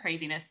my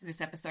craziness this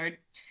episode,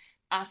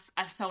 are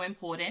so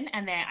important.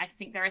 And I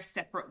think they're a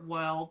separate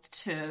world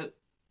to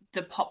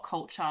the pop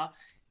culture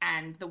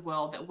and the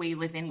world that we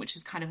live in, which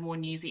is kind of more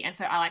newsy. And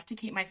so I like to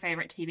keep my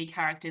favourite TV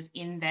characters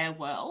in their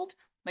world.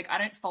 Like, I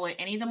don't follow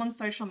any of them on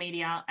social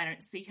media. I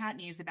don't seek out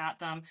news about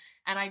them.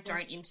 And I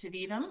don't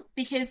interview them.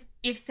 Because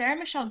if Sarah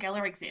Michelle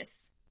Gellar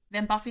exists,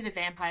 then Buffy the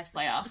Vampire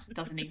Slayer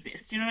doesn't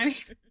exist. You know what I mean?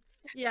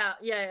 Yeah.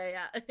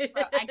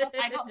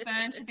 I got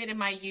burnt a bit in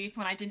my youth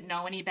when I didn't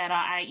know any better.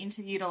 I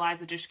interviewed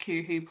Eliza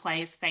Dushku, who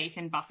plays Faith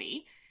in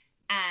Buffy.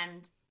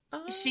 And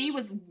she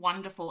was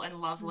wonderful and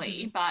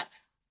lovely, but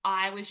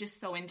I was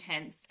just so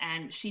intense,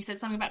 and she said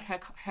something about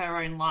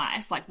her own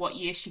life, like what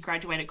year she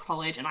graduated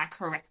college, and I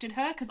corrected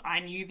her because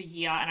I knew the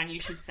year and I knew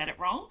she'd said it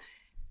wrong.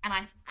 And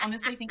I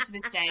honestly think to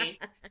this day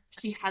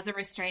she has a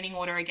restraining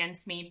order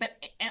against me. But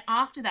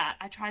after that,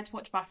 I tried to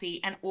watch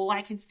Buffy, and all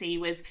I could see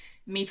was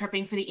me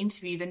prepping for the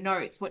interview, the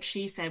notes, what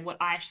she said, what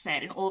I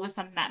said, and all of a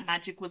sudden that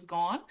magic was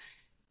gone.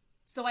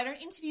 So I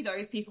don't interview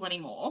those people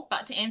anymore.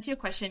 But to answer your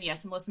question,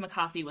 yes, Melissa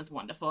McCarthy was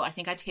wonderful. I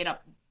think I teared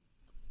up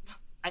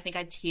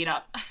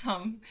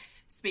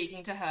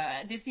speaking to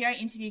her. This year I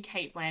interviewed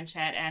Kate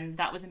Blanchett, and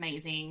that was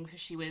amazing because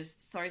she was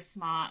so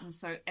smart and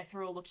so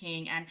ethereal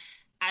looking. And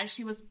as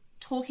she was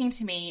talking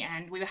to me,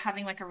 and we were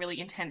having like a really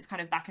intense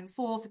kind of back and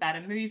forth about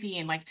a movie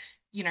and like,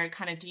 you know,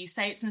 kind of, do you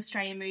say it's an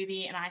Australian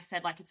movie? And I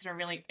said, like, it's a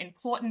really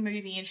important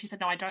movie. And she said,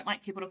 no, I don't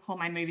like people to call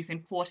my movies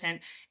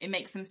important. It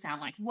makes them sound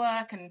like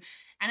work. And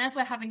as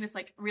we're having this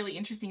like really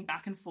interesting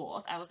back and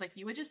forth, I was like,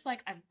 you were just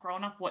like, I've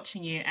grown up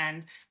watching you,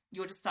 and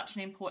you're just such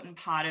an important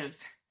part of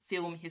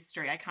film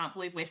history. I can't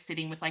believe we're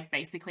sitting with like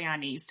basically our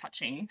knees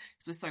touching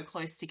because we're so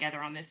close together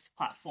on this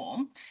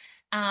platform.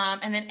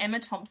 And then Emma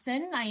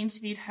Thompson, I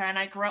interviewed her, and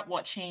I grew up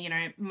watching, you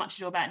know, Much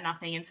Ado About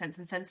Nothing and Sense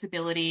and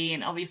Sensibility,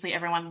 and obviously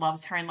everyone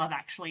loves her in Love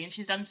Actually, and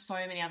she's done so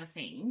many other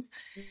things.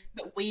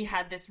 But we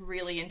had this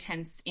really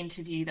intense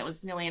interview that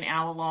was nearly an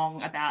hour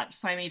long about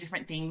so many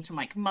different things, from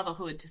like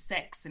motherhood to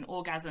sex and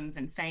orgasms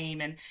and fame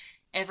and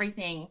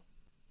everything.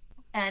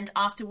 And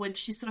afterwards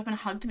she stood up and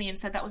hugged me and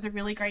said that was a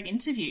really great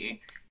interview.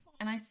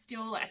 And I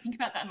think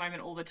about that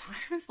moment all the time.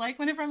 It's like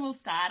whenever I'm all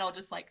sad, I'll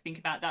just like think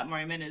about that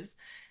moment as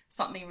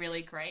something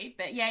really great.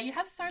 But yeah, you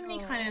have so many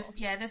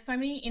there's so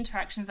many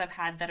interactions I've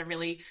had that are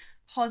really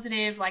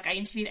positive. Like, I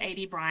interviewed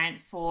Adie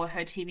Bryant for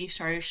her TV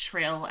show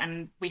Shrill,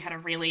 and we had a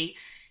really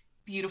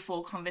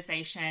beautiful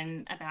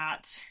conversation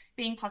about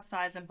being plus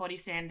size and body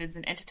standards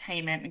and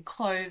entertainment and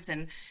clothes.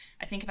 And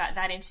I think about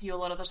that interview a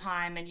lot of the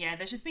time. And yeah,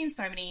 there's just been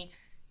so many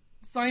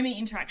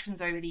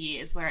interactions over the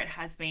years where it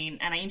has been.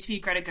 And I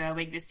interviewed Greta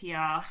Gerwig this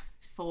year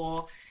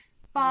for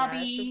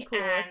Barbie, yes, of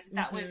course. And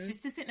that was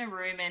just to sit in a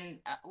room and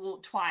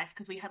twice,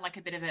 because we had like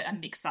a bit of a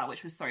mixer,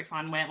 which was so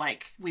fun, where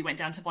like we went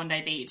down to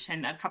Bondi Beach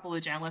and a couple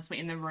of journalists were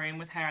in the room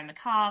with her and the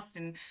cast,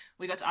 and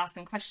we got to ask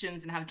them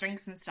questions and have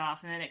drinks and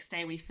stuff. And the next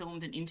day we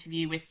filmed an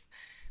interview with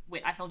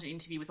I filmed an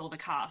interview with all the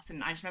cast,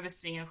 and I just remember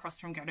sitting across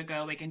from Greta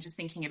Gerwig and just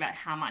thinking about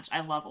how much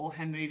I love all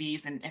her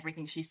movies and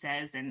everything she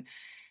says, and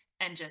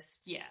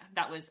just, yeah,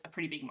 that was a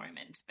pretty big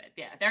moment. But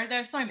yeah, there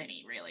are so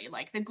many, really.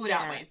 Like, the good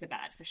outweighs the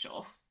bad, for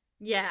sure.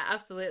 Yeah,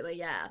 absolutely,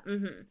 yeah.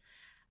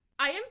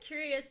 I am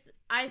curious,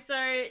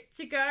 so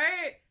to go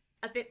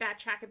a bit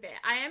backtrack a bit,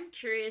 I am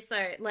curious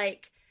though,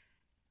 like,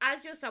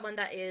 as you're someone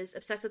that is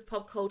obsessed with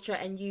pop culture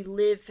and you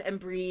live and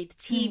breathe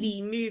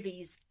TV,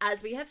 movies,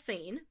 as we've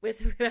seen with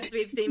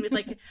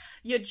like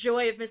your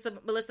joy of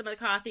Melissa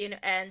McCarthy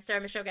and Sarah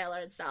Michelle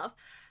Gellar and stuff,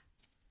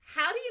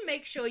 how do you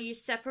make sure you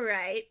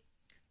separate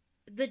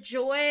the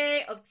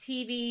joy of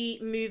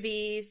TV,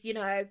 movies, you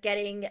know,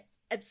 getting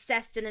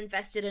obsessed and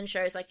invested in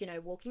shows like, you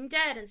know, Walking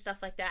Dead and stuff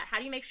like that? How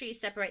do you make sure you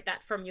separate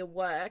that from your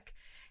work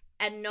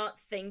and not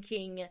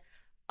thinking,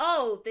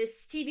 oh,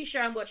 this TV show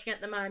I'm watching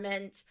at the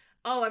moment,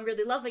 oh, I'm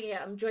really loving it,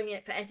 I'm enjoying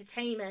it for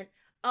entertainment,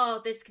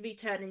 oh, this could be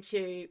turned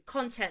into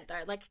content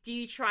though? Like, do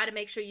you try to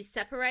make sure you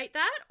separate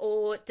that,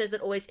 or does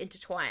it always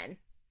intertwine?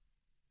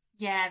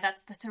 Yeah,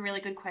 that's a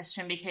really good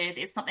question, because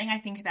it's something I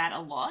think about a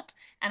lot,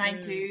 and I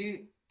do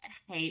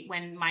hate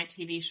when my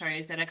TV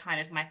shows that are kind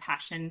of my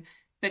passion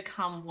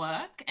become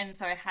work. And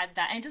so I had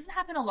that, and it doesn't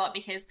happen a lot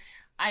because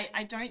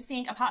I don't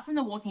think, apart from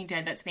The Walking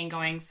Dead that's been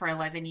going for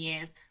 11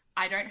 years,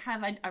 I don't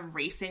have a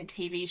recent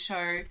TV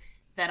show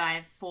that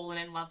I've fallen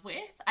in love with.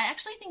 I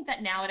actually think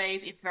that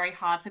nowadays it's very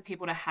hard for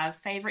people to have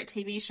favorite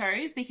TV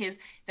shows because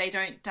they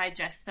don't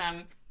digest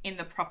them in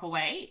the proper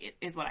way,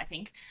 is what I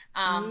think.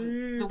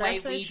 The way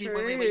we did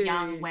when we were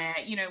young, where,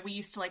 you know, we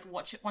used to like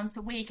watch it once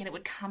a week and it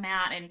would come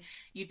out and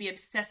you'd be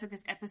obsessed with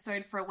this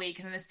episode for a week,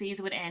 and then the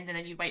season would end and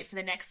then you'd wait for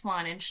the next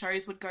one, and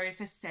shows would go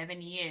for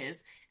 7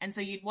 years. And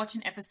so you'd watch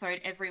an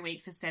episode every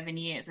week for 7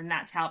 years, and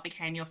that's how it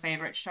became your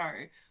favorite show.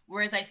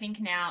 Whereas I think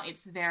now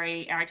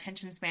our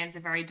attention spans are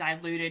very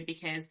diluted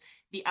because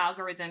the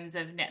algorithms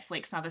of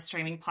Netflix and other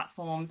streaming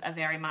platforms are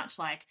very much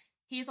like,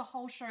 here's a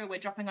whole show we're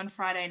dropping on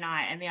Friday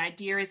night, and the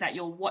idea is that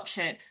you'll watch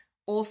it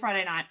all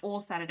Friday night, all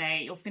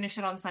Saturday, you'll finish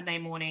it on Sunday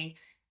morning,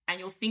 and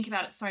you'll think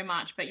about it so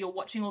much, but you're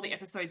watching all the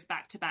episodes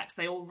back to back,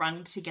 so they all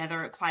run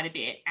together quite a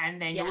bit,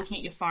 and then you're looking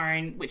at your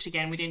phone, which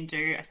again, we didn't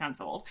do, I sound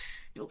so old,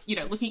 you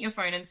know, looking at your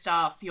phone and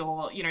stuff,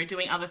 you're, you know,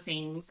 doing other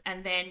things,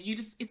 and then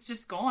it's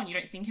just gone, you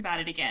don't think about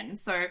it again.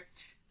 So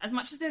as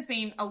much as there's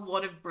been a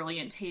lot of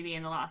brilliant TV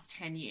in the last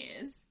 10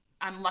 years,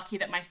 I'm lucky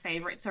that my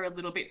favorites are a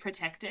little bit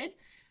protected.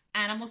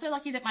 And I'm also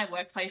lucky that my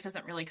workplace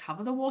doesn't really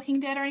cover The Walking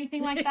Dead or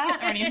anything like that,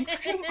 or any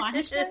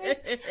minor shows.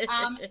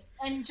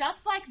 And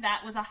Just Like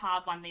That was a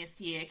hard one this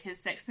year, because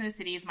Sex and the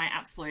City is one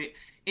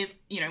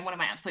of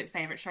my absolute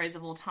favorite shows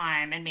of all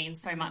time and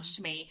means so much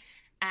to me.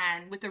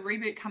 And with the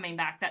reboot coming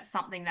back, that's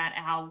something that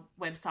our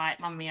website,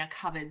 Mamma Mia,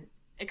 covered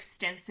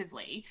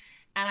extensively.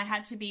 And I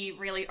had to be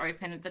really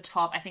open at the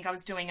top. I think I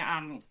was doing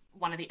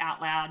one of the Out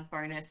Loud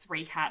bonus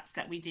recaps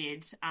that we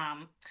did.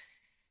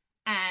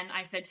 And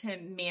I said to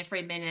Mia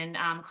Friedman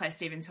and Claire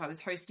Stevens, who I was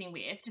hosting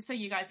with, just so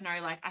you guys know,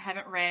 like, I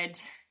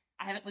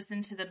haven't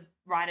listened to the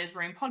Writers'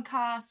 Room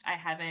podcast. I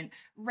haven't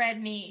read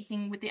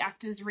anything with the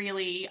actors,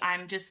 really.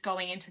 I'm just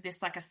going into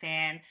this like a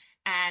fan.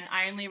 And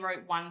I only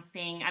wrote one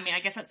thing. I mean,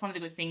 I guess that's one of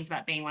the good things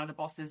about being one of the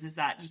bosses, is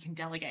that you can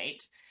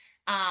delegate.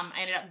 I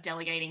ended up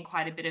delegating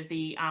quite a bit of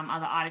the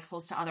other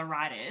articles to other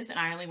writers. And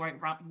I only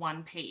wrote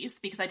one piece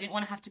because I didn't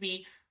want to have to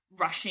be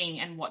rushing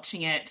and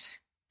watching it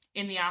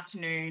in the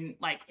afternoon,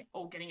 like,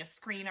 or getting a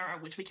screener,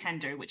 which we can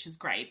do, which is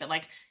great. But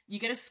like, you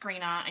get a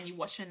screener and you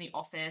watch it in the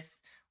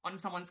office on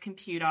someone's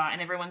computer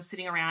and everyone's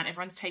sitting around,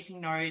 everyone's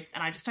taking notes.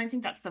 And I just don't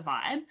think that's the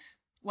vibe.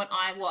 When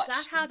I watched...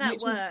 Is that how that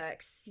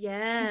works?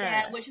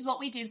 Yeah, which is what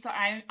we did. So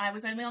I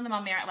was only on the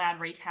Mamma Mia Out Loud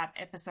recap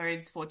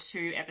episodes for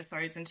 2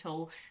 episodes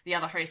until the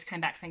other host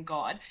came back, thank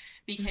God,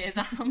 because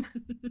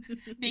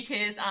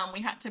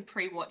we had to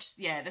pre-watch,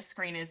 the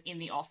screeners in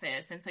the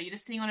office. And so you're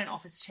just sitting on an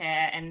office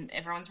chair and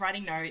everyone's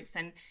writing notes,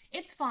 and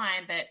it's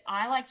fine, but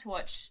I like to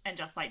watch And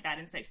Just Like That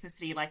and Sex and the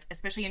City, like,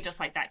 especially in Just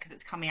Like That, because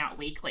it's coming out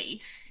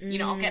weekly. You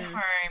know, I'll get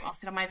home, I'll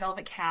sit on my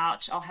velvet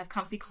couch, I'll have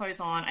comfy clothes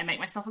on, I make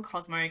myself a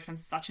Cosmo because I'm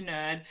such a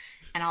nerd,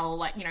 and I'll,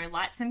 like, you know,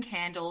 light some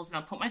candles and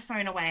I'll put my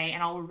phone away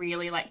and I'll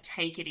really, like,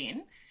 take it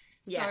in.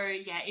 Yeah. So,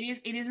 yeah,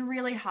 it is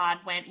really hard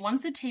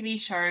once a TV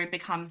show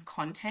becomes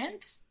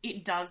content,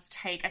 it does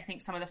take, I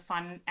think, some of the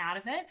fun out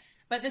of it.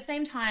 But at the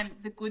same time,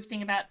 the good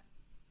thing about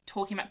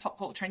talking about pop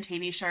culture and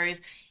TV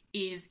shows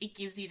is it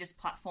gives you this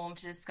platform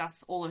to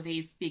discuss all of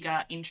these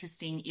bigger,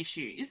 interesting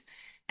issues.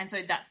 And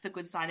so that's the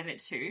good side of it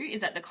too,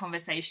 is that the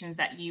conversations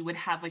that you would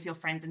have with your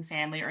friends and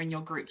family or in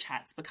your group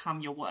chats become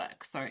your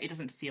work. So it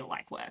doesn't feel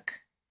like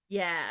work.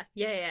 Yeah.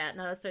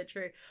 No, that's so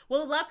true.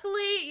 Well,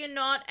 luckily, you're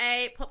not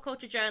a pop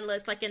culture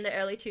journalist like in the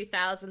early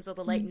 2000s or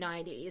the late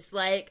 90s,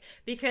 like,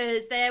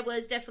 because there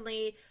was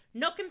definitely,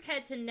 not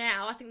compared to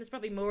now, I think there's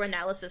probably more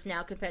analysis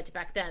now compared to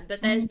back then,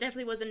 but there's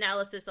definitely was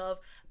analysis of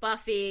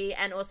Buffy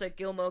and also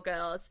Gilmore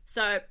Girls.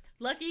 So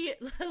lucky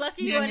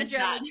you weren't a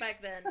journalist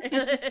back then.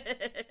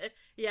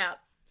 Yeah.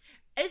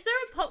 Is there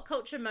a pop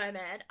culture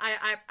moment,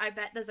 I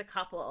bet there's a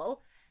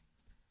couple,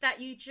 that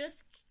you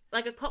just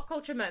like a pop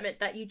culture moment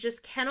that you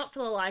just cannot for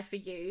the life for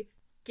you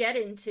get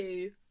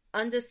into,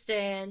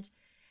 understand,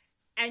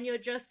 and you're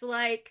just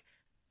like,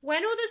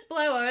 when will this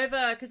blow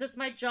over? Because it's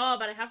my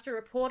job and I have to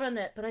report on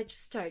it, but I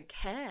just don't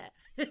care.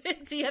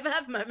 Do you ever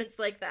have moments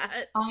like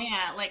that? Oh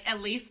yeah, like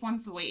at least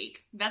once a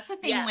week. That's the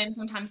thing when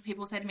sometimes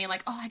people say to me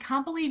like, "Oh, I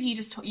can't believe you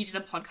did a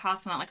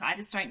podcast," and I'm like, "I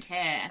just don't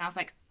care." And I was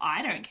like,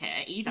 "I don't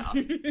care either."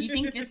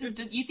 You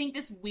think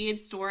this weird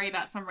story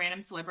about some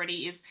random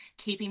celebrity is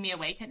keeping me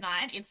awake at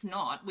night? It's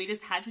not. We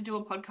just had to do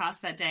a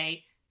podcast that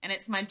day. And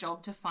it's my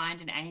job to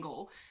find an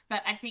angle.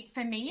 But I think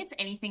for me, it's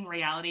anything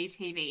reality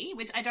TV,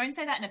 which I don't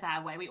say that in a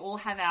bad way. We all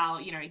have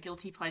our,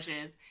 guilty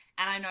pleasures.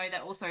 And I know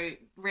that also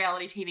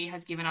reality TV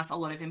has given us a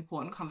lot of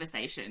important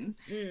conversations,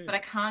 but I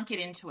can't get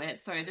into it.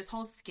 So this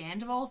whole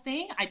Scandival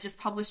thing, I just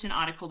published an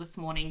article this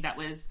morning that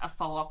was a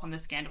follow-up on the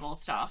Scandival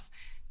stuff.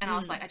 And I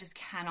was like, I just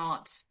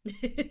cannot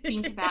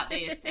think about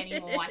this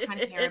anymore. I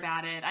can't hear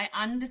about it. I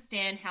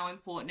understand how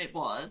important it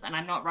was. And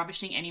I'm not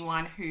rubbishing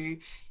anyone who...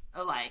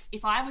 Like,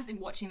 if I was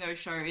watching those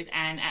shows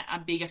and a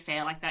big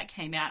affair like that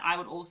came out, I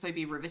would also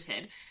be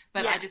riveted.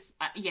 But I just,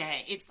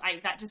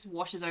 that just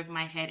washes over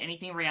my head.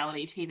 Anything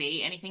reality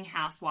TV, anything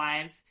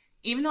Housewives,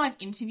 even though I've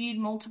interviewed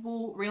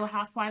multiple Real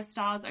Housewives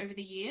stars over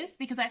the years,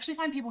 because I actually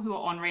find people who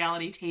are on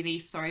reality TV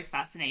so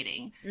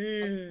fascinating.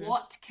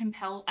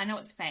 Like I know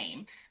it's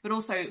fame, but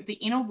also the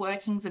inner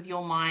workings of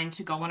your mind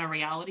to go on a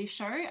reality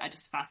show are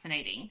just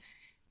fascinating.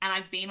 And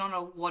I've been on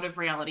a lot of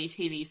reality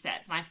TV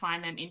sets and I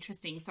find them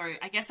interesting. So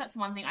I guess that's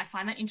one thing. I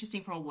find that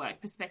interesting from a work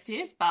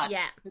perspective, but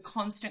the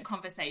constant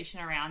conversation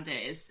around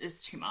it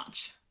is too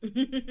much.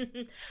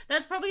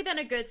 That's probably then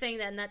a good thing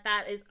then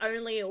that is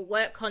only a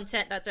work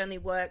content, that's only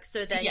work.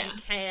 So then you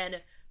can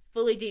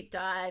fully deep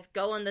dive,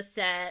 go on the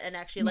set and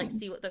actually like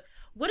see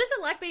what is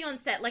it like being on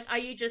set? Like, are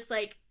you just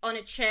like on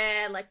a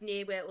chair, like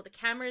near where all the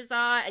cameras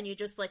are and you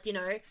just like,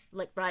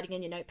 like writing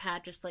in your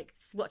notepad, just like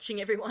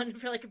watching everyone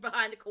for like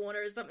behind the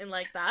corner or something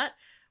like that?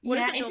 What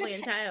does it normally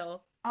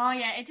entail? Oh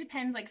yeah, it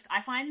depends. Like,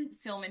 I find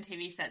film and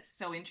TV sets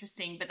so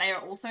interesting, but they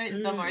are also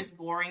the most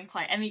boring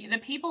place. And the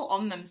people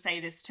on them say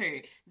this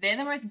too. They're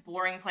the most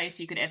boring place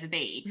you could ever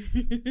be,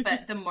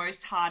 but the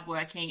most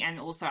hardworking. And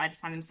also, I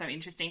just find them so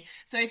interesting.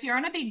 So if you're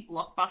on a big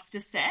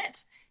blockbuster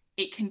set,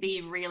 it can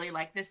be really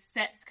like the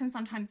sets can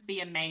sometimes be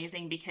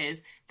amazing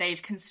because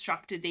they've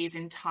constructed these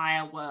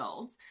entire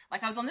worlds.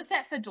 Like I was on the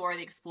set for Dora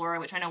the Explorer,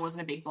 which I know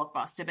wasn't a big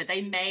blockbuster, but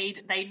they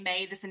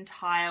made this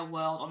entire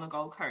world on the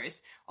Gold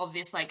Coast of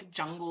this like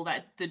jungle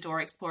that the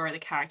Dora Explorer, the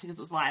character, because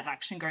it was live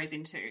action, goes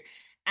into.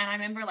 And I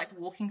remember like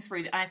walking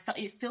through,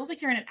 it feels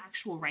like you're in an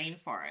actual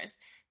rainforest.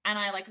 And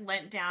I like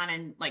leant down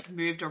and like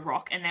moved a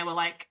rock and there were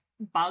like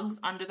bugs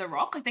under the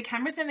rock. Like the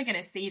camera's never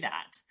going to see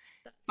that.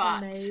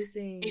 That's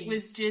amazing. It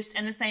was just,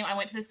 and the same, I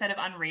went to the set of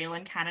Unreal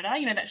in Canada,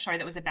 that show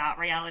that was about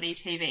reality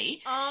TV.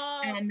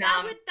 Oh, and,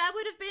 that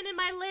would have been in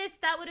my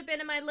list. That would have been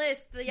in my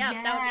list.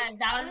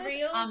 That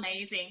Unreal. Was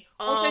amazing.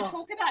 Also,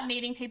 talk about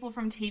meeting people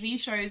from TV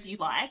shows you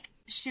like.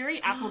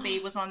 Shiri Appleby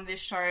was on this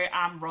show,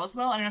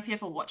 Roswell. I don't know if you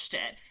ever watched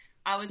it.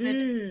 I was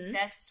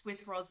obsessed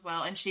with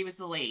Roswell, and she was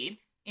the lead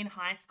in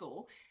high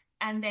school.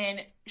 And then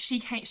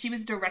she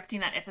was directing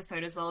that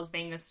episode as well as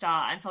being the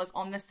star. And so I was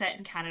on the set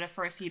in Canada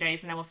for a few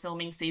days and they were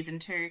filming season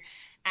 2.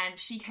 And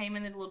she came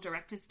in the little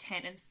director's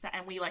tent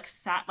and we like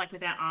sat like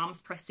with our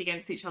arms pressed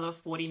against each other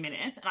for 40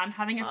 minutes. And I'm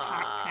having a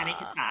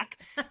panic attack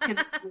because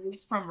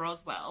it's from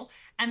Roswell.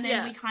 And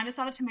then we kind of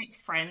started to make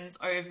friends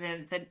over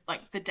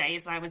the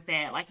days I was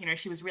there. Like,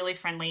 she was really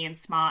friendly and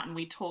smart and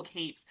we talk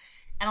heaps.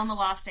 And on the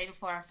last day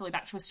before I flew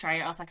back to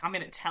Australia, I was like, I'm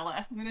going to tell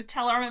her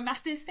I'm a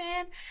massive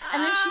fan.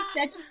 And then she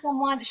said to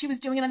someone, she was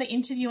doing another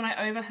interview and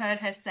I overheard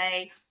her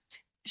say,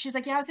 she's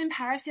like, I was in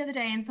Paris the other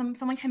day and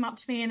someone came up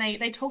to me and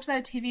they talked about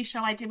a TV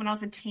show I did when I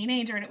was a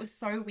teenager and it was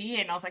so weird.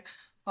 And I was like,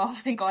 oh,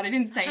 thank God I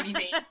didn't say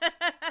anything.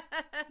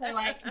 So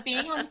like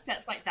being on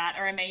sets like that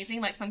are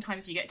amazing. Like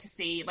sometimes you get to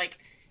see like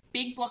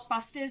big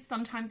blockbusters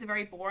sometimes are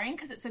very boring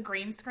because it's a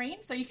green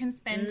screen. So you can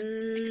spend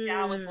 6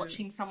 hours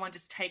watching someone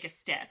just take a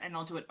step and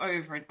they'll do it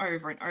over and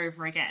over and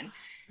over again.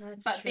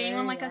 But being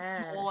on like a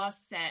smaller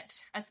set,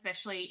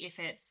 especially if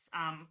it's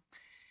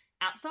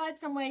outside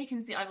somewhere, you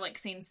can see, I've like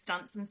seen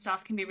stunts and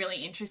stuff, can be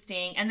really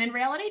interesting. And then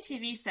reality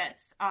TV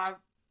sets are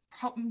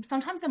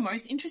sometimes the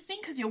most interesting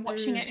because you're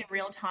watching it in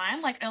real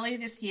time. Like earlier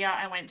this year,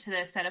 I went to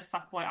the set of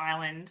Fuckboy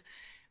Island,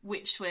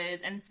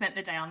 and spent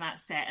the day on that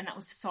set. And that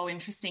was so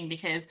interesting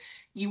because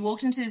you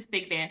walked into this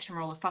big mansion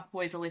where all the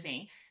fuckboys are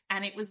living.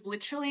 And it was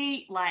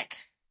literally like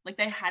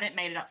they hadn't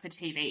made it up for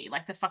TV.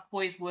 Like the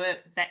fuckboys were,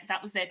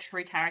 that was their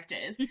true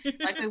characters.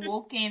 Like we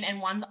walked in and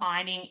one's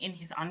ironing in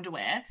his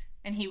underwear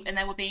and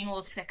they were being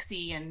all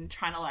sexy and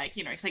trying to like,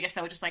 because I guess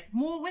they were just like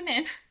more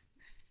women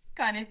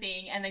kind of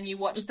thing. And then you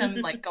watch them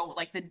like go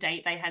like the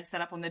date they had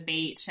set up on the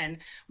beach and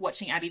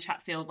watching Abby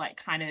Chatfield like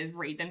kind of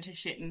read them to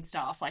shit and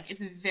stuff. Like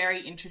it's very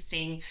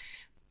interesting.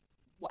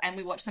 And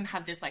we watched them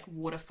have this like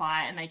water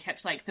fight and they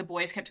kept like the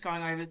boys kept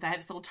going over, they had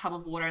this little tub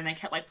of water and they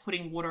kept like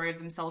putting water over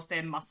themselves,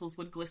 their muscles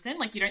would glisten.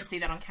 Like you don't see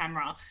that on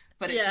camera,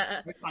 but it's just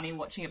so funny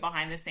watching it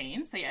behind the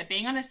scenes. So yeah,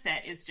 being on a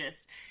set is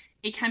just,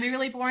 it can be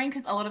really boring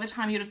because a lot of the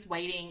time you're just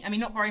waiting. I mean,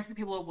 not boring for the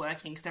people who are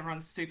working because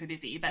everyone's super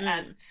busy, but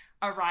as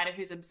a writer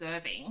who's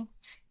observing,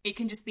 it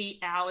can just be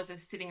hours of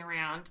sitting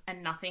around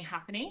and nothing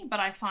happening. But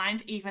I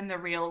find even the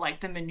real,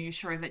 like the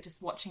minutiae of it,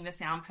 just watching the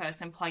sound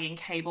person plug in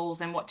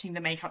cables and watching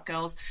the makeup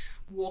girls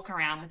walk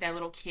around with their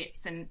little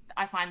kits, and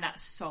I find that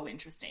so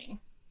interesting.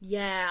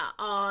 Yeah,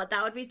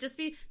 that would be just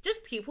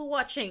people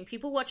watching.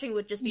 People watching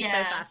would just be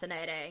so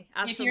fascinating.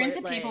 Absolutely. If you're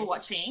into people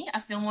watching,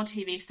 a film or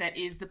TV set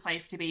is the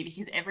place to be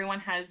because everyone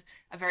has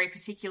a very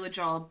particular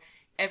job.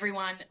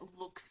 Everyone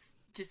looks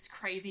just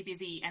crazy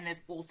busy, and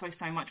there's also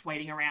so much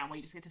waiting around where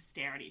you just get to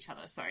stare at each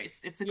other. So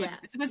it's a good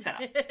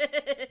setup.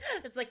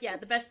 It's like,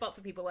 the best spot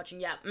for people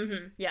watching. Yeah.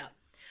 Mm-hmm. Yeah.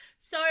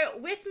 So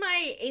with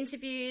my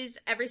interviews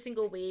every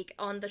single week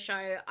on the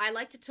show, I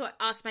like to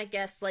ask my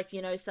guests, like,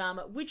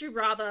 some would you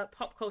rather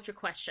pop culture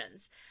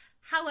questions.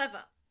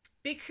 However,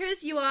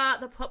 because you are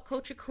the pop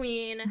culture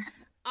queen,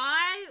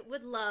 I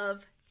would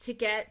love to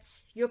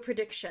get your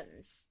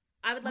predictions.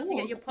 I would love to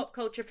get your pop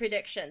culture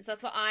predictions.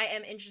 That's what I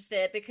am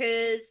interested,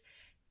 because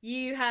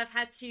you have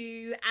had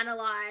to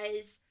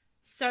analyze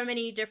so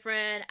many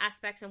different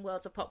aspects and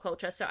worlds of pop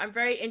culture. So I'm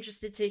very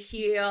interested to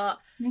hear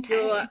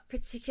your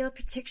particular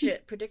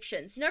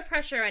predictions. No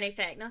pressure or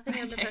anything. Nothing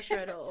under pressure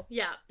at all.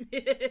 Yeah.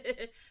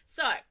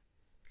 So,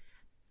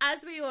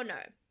 as we all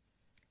know,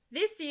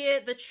 this year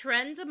the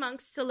trend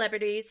amongst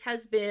celebrities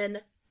has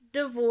been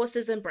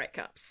divorces and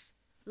breakups.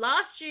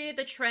 Last year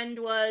the trend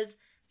was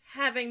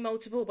having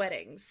multiple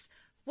weddings.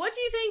 What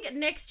do you think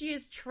next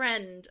year's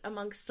trend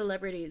amongst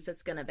celebrities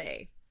it's going to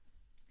be?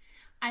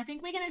 I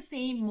think we're going to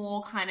see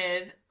more kind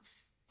of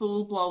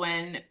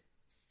full-blown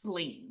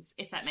flings,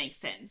 if that makes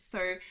sense.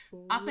 So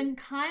up in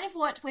kind of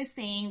what we're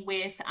seeing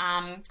with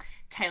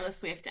Taylor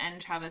Swift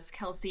and Travis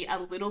Kelce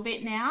a little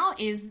bit now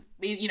is,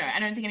 I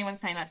don't think anyone's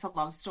saying that's a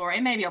love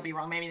story. Maybe I'll be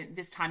wrong. Maybe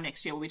this time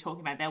next year we'll be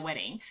talking about their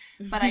wedding.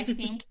 But I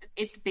think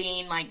it's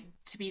been like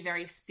to be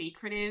very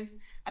secretive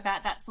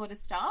about that sort of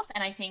stuff.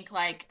 And I think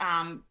like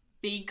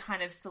big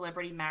kind of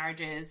celebrity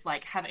marriages,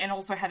 and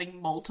also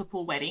having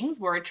multiple weddings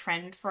were a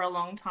trend for a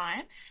long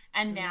time.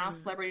 And now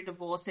celebrity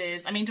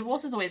divorces, I mean,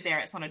 divorce is always there.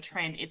 It's not a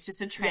trend. It's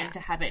just a trend to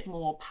have it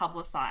more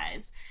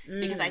publicized,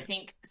 because I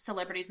think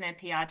celebrities and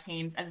their PR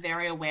teams are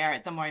very aware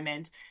at the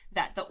moment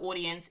that the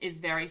audience is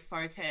very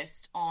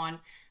focused on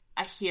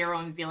a hero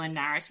and villain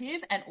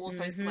narrative, and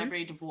also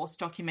celebrity divorce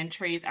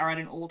documentaries are at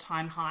an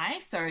all-time high,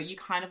 so you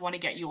kind of want to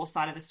get your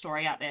side of the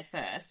story out there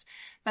first.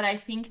 But I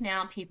think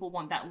now people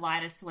want that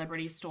lighter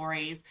celebrity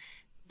stories.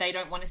 They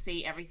don't want to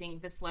see everything,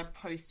 the celeb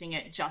posting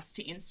it just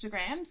to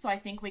Instagram. So I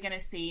think we're going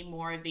to see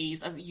more of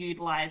these, of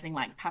utilising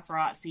like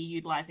paparazzi,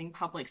 utilising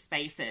public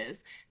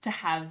spaces to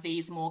have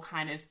these more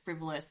kind of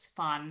frivolous,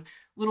 fun,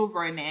 little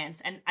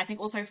romance. And I think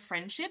also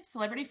friendships,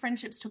 celebrity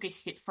friendships took a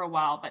hit for a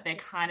while, but they're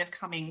kind of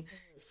coming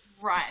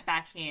right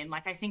back in.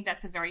 Like, I think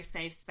that's a very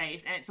safe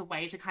space, and it's a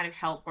way to kind of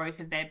help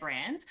both of their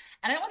brands.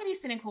 And I don't want to be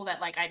cynical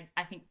that like,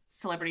 I think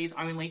celebrities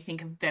only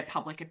think of their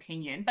public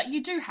opinion, but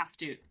you do have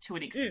to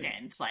an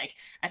extent. Like,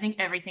 I think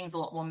everything's a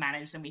lot more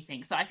managed than we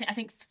think. So I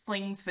think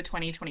flings for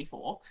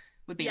 2024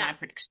 would be my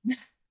prediction.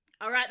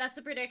 All right, that's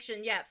a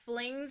prediction. Yeah,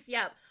 flings.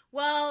 Yeah.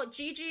 Well,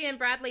 Gigi and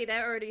Bradley,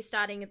 they're already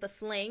starting the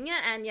fling,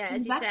 and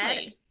as you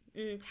said,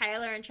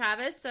 Taylor and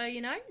Travis. So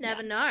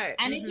never know.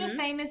 And if you're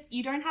famous,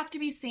 you don't have to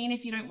be seen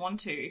if you don't want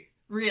to.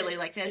 Really,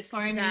 like there's so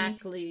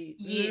many,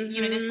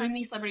 there's so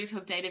many celebrities who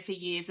have dated for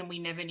years and we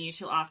never knew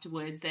till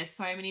afterwards. There's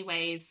so many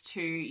ways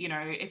to,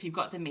 if you've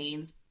got the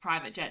means,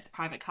 private jets,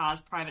 private cars,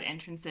 private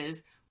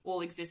entrances,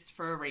 all exist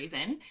for a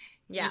reason.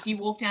 Yeah. If you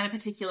walk down a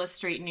particular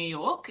street in New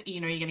York,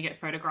 you're going to get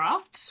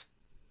photographed,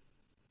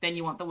 then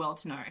you want the world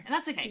to know. And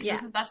that's okay,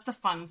 because that's the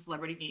fun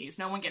celebrity news.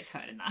 No one gets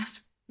hurt in that.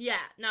 Yeah,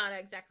 no,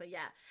 exactly,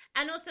 yeah.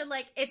 And also,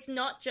 like, it's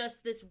not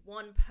just this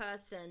one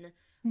person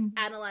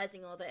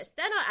analysing all this.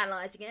 They're not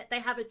analysing it. They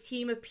have a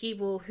team of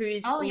people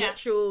whose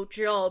actual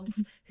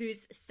jobs,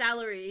 whose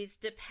salaries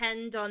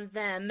depend on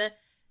them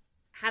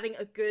having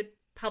a good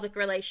public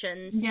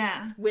relations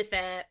with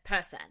their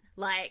person.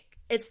 Like,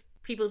 it's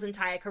people's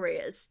entire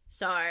careers.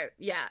 So,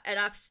 yeah, and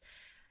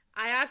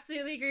I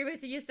absolutely agree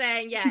with you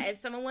saying, if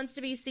someone wants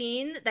to be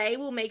seen, they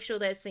will make sure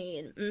they're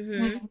seen.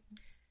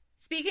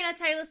 Speaking of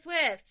Taylor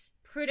Swift,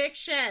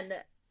 prediction.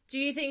 Do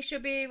you think she'll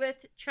be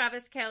with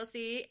Travis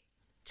Kelce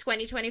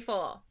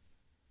 2024?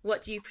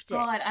 What do you predict?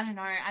 God, I don't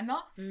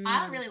know.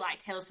 I don't really like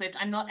Taylor Swift.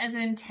 I'm not as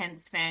an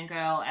intense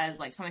fangirl as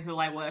like some people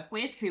I work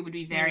with who would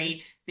be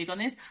very big on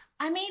this.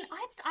 I mean,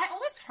 I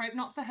almost hope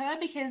not for her,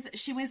 because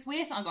she was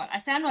with, oh God, I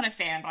say I'm not a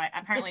fan, but I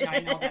apparently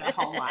know about her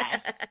whole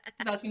life.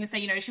 Because I was going to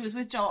say, she was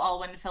with Joel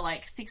Alwyn for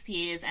like 6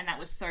 years, and that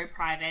was so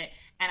private.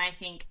 And I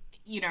think,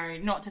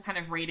 not to kind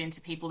of read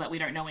into people that we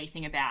don't know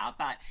anything about,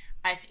 but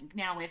I think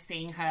now we're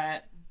seeing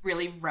her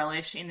really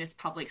relish in this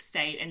public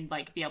state and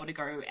like be able to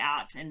go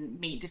out and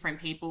meet different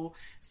people.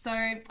 So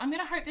I'm going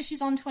to hope that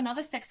she's on to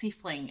another sexy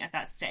fling at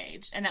that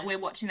stage, and that we're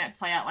watching that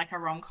play out like a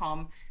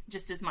rom-com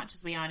just as much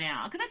as we are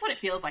now, because that's what it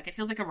feels like. It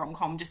feels like a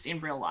rom-com just in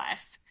real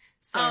life.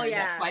 So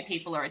that's why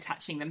people are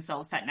attaching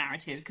themselves to that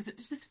narrative, because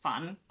it's just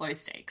fun, low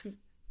stakes.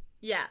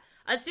 Yeah.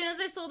 As soon as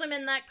I saw them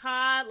in that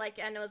car, like,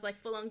 and it was like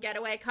full on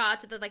getaway car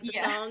to the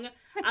song,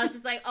 I was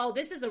just like, oh,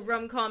 this is a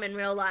rom-com in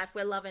real life.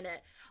 We're loving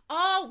it.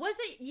 Oh, was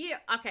it you?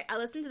 Okay, I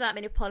listened to that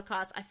many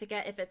podcasts. I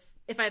forget if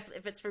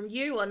it's from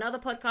you or another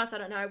podcast. I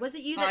don't know. Was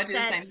it you that I did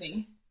said the same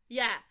thing?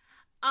 Yeah.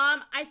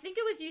 I think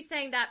it was you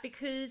saying that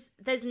because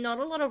there's not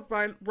a lot of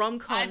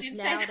rom-coms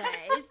nowadays.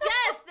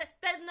 Yes,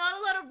 there's not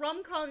a lot of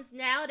rom-coms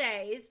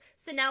nowadays.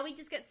 So now we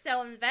just get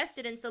so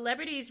invested in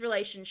celebrities'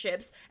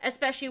 relationships,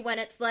 especially when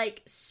it's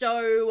like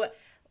so,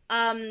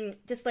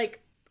 just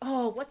like,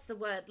 oh, what's the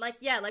word? Like,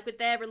 yeah, like with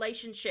their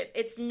relationship,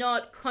 it's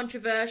not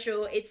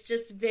controversial. It's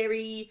just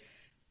very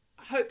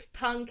hope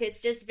punk.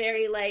 It's just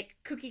very like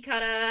cookie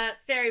cutter,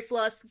 fairy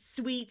floss,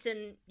 sweet,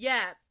 and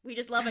yeah, we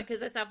just love it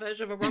because that's our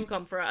version of a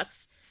rom-com for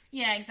us.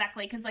 Yeah,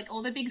 exactly. Because like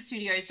all the big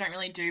studios don't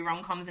really do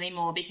rom-coms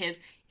anymore because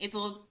it's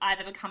all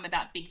either become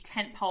about big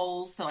tent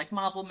poles, so like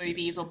Marvel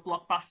movies or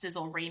blockbusters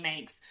or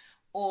remakes,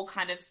 or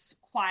kind of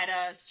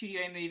quieter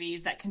studio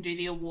movies that can do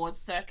the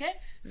awards circuit.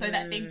 So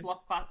that big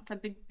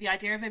blockbuster, the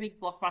idea of a big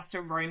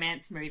blockbuster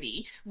romance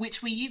movie,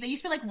 which they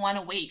used to be like one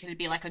a week. It'd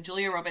be like a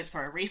Julia Roberts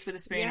or a Reese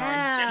Witherspoon or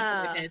a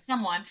Jennifer Lopez,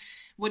 someone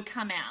would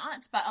come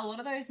out. But a lot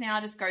of those now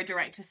just go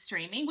direct to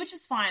streaming, which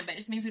is fine, but it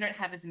just means we don't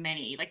have as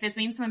many. Like there's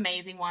been some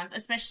amazing ones,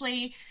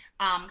 especially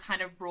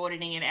kind of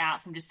broadening it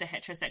out from just a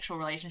heterosexual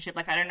relationship.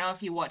 Like I don't know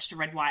if you watched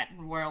Red, White,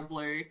 and Royal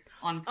Blue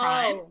on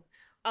Prime.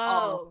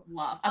 Oh,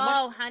 love.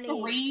 I've watched honey.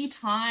 3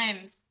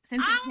 times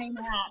since it came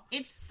out.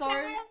 It's so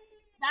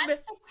that's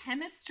the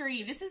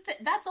chemistry.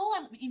 That's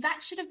all.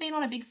 That should have been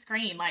on a big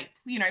screen. Like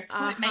make it a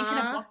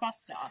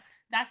blockbuster.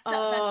 That's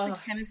the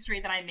chemistry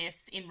that I miss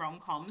in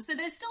rom-coms. So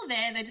they're still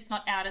there. They're just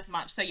not out as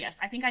much. So yes,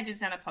 I think I did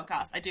sound a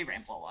podcast. I do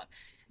ramble a lot.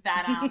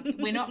 That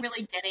we're not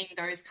really getting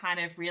those kind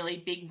of really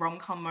big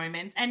rom-com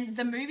moments. And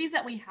the movies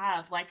that we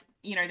have, like,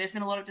 there's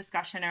been a lot of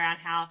discussion around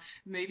how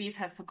movies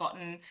have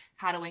forgotten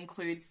how to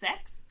include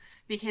sex.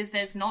 Because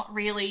there's not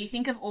really,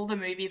 think of all the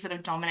movies that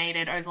have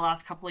dominated over the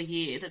last couple of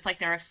years. It's like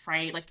they're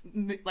afraid, like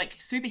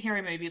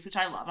superhero movies, which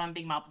I love. I'm a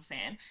big Marvel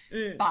fan.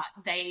 But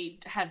they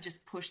have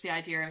just pushed the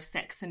idea of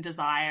sex and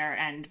desire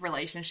and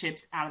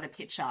relationships out of the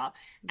picture.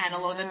 And a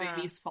lot of the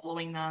movies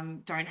following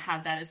them don't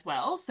have that as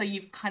well. So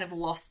you've kind of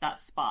lost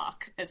that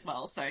spark as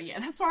well. So yeah,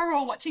 that's why we're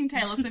all watching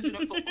Taylor Swift in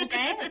a football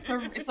game.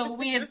 It's a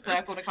weird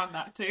circle to come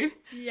back to.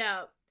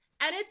 Yeah.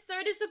 And it's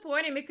so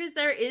disappointing because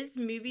there is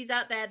movies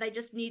out there. They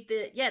just need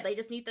the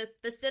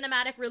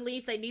cinematic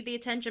release. They need the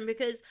attention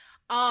because,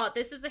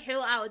 this is a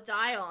hill I would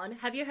die on.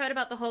 Have you heard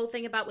about the whole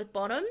thing about with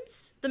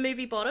Bottoms? The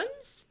movie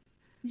Bottoms?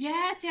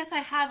 Yes, I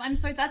have. I'm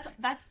so that's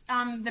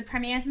the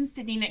premiere's in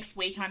Sydney next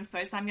week, and I'm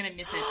so sorry I'm going to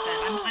miss it.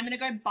 But I'm going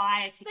to to go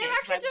buy a ticket. They're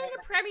actually doing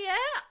a premiere?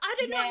 I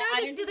did not know this.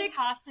 I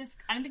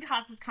don't think the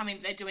cast is coming,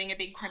 but they're doing a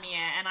big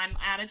premiere, and I'm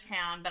out of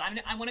town. But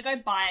I want to go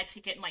buy a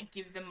ticket and like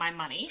give them my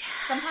money. Yes.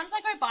 Sometimes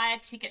I go buy a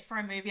ticket for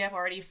a movie I've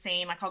already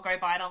seen. Like I'll go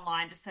buy it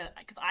online just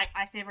because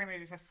I see every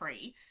movie for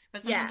free.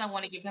 But sometimes I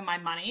want to give them my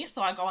money,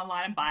 so I go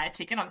online and buy a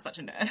ticket. I'm such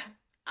a nerd.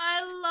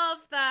 I love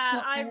that.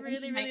 So I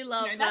really, really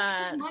love that.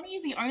 That's just, money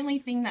is the only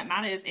thing that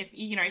matters. If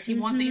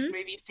you want these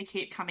movies to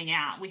keep coming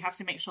out, we have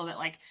to make sure that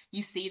like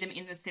you see them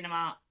in the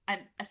cinema,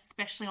 and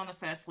especially on the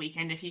first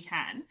weekend if you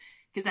can,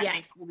 because that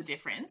makes all the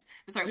difference.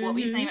 But sorry, what were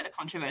you saying about the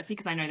controversy?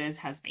 Because I know there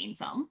has been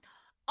some.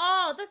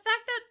 Oh, the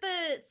fact that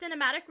the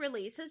cinematic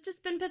release has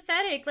just been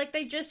pathetic. Like,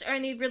 they just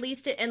only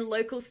released it in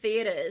local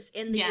theaters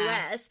in the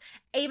US,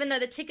 even though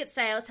the ticket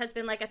sales has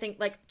been, like, I think,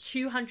 like,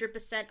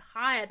 200%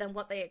 higher than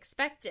what they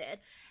expected.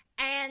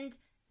 And,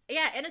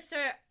 yeah,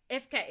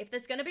 if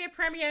there's going to be a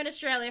premiere in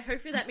Australia,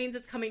 hopefully that means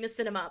it's coming to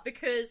cinema,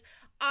 because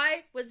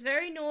I was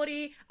very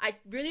naughty. I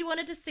really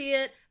wanted to see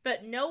it,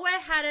 but nowhere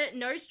had it.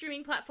 No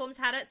streaming platforms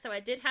had it, so I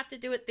did have to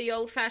do it the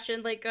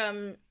old-fashioned, like,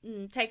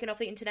 taken off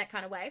the internet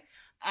kind of way.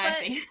 I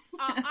see.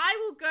 I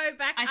will go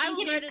back. I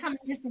think it is coming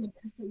to cinema.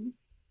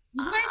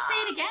 You can go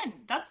see it again.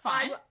 That's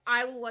fine.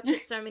 I will watch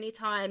it so many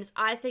times.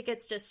 I think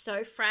it's just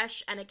so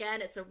fresh, and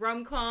again, it's a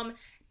rom-com,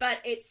 but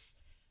it's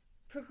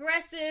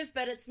progressive,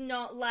 but it's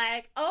not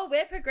like, oh,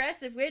 we're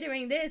progressive, we're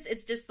doing this.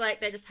 It's just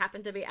like they just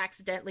happen to be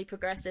accidentally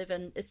progressive,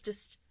 and it's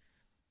just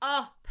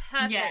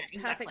perfect. Yeah,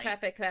 exactly.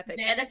 Perfect.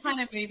 They're and the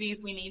kind of movies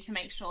we need to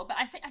make sure. But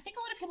I think a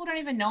lot of people don't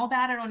even know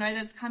about it or know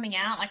that it's coming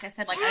out. Like I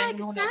said, like I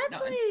don't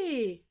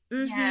exactly.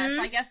 know. Yeah,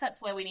 so I guess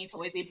that's where we need to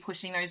always be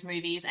pushing those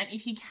movies. And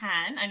if you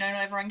can, I know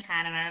not everyone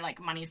can, and I know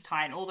like money's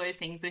tight and all those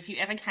things, but if you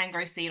ever can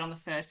go see it on the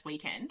first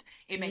weekend,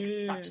 it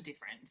makes such a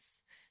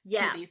difference.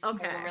 To these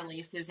smaller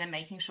releases and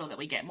making sure that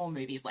we get more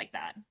movies like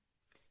that.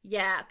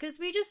 Yeah, because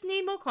we just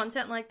need more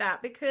content like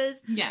that,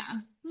 because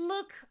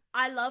look,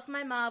 I love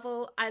my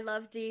Marvel, I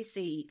love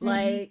DC,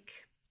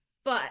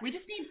 but we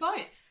just need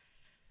both.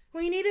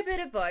 We need a bit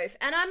of both,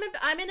 and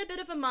I'm in a bit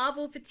of a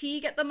Marvel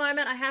fatigue at the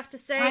moment, I have to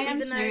say. I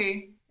am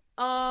too.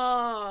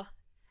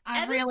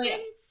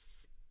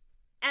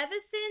 Ever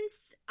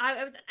since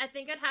I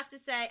think I'd have to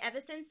say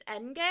ever since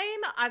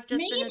Endgame, I've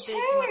just been a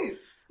too.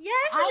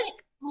 Yes. I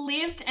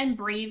lived and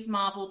breathed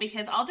Marvel,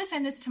 because I'll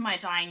defend this to my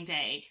dying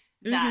day,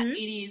 that it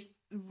is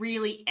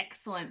really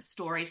excellent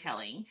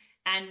storytelling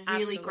and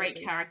really Absolutely.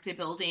 great character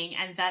building.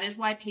 And that is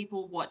why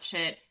people watch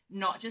it,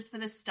 not just for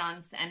the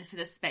stunts and for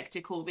the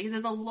spectacle, because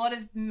there's a lot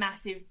of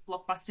massive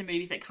blockbuster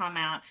movies that come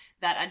out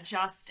that are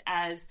just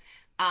as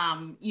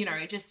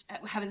just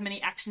have as many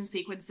action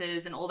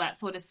sequences and all that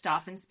sort of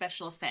stuff and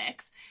special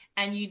effects.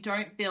 And you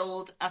don't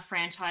build a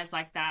franchise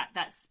like that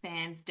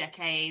spans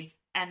decades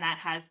and that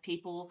has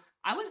people.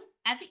 I was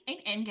in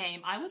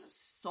Endgame, I was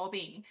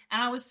sobbing,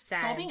 and I was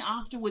sobbing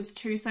afterwards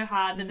too, so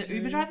hard that the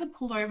Uber driver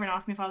pulled over and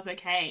asked me if I was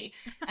okay,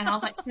 and I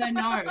was like, "Sir,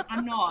 no,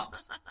 I'm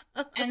not."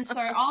 And so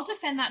I'll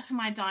defend that to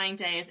my dying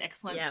day as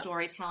excellent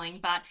storytelling.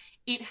 But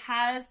it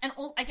has, and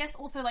I guess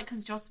also like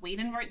because Joss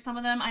Whedon wrote some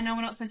of them. I know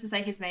we're not supposed to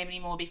say his name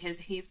anymore because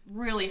he's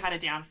really had a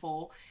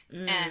downfall,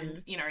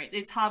 and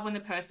it's hard when the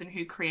person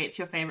who creates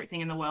your favorite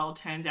thing in the world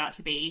turns out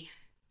to be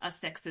a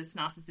sexist,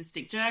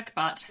 narcissistic jerk,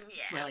 but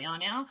it's really are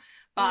now.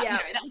 But,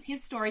 that was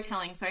his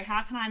storytelling. So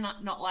how can I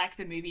not like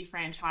the movie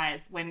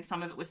franchise when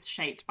some of it was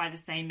shaped by the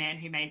same man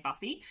who made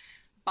Buffy?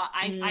 But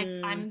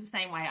I'm the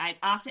same way.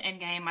 After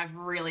Endgame, I've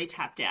really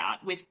tapped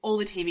out with all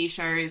the TV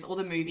shows, all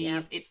the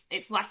movies. Yep.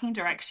 It's lacking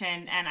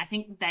direction. And I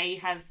think they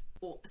have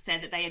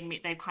said that they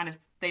admit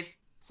they've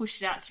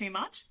pushed it out too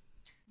much.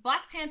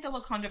 Black Panther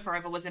Wakanda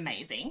Forever was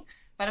amazing.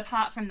 But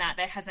apart from that,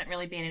 there hasn't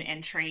really been an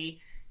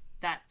entry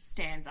that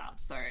stands up.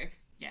 So,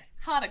 yeah,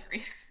 hard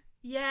agree.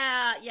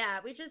 Yeah,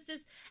 which is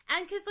just,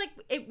 and because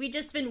we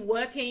just been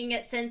working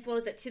since,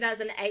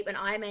 2008 when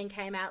Iron Man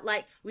came out,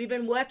 like we've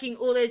been working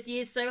all those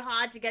years so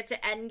hard to get to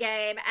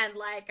Endgame, and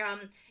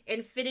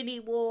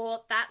Infinity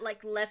War, that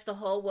left the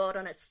whole world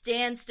on a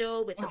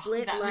standstill with the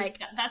blip.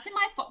 That's in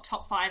my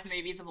top 5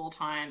 movies of all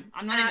time.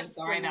 I'm not even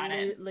sorry about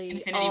it.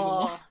 Infinity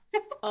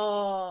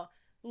War.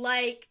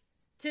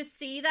 To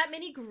see that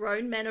many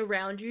grown men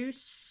around you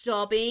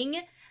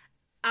sobbing,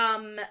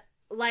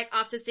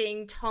 after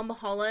seeing Tom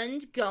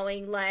Holland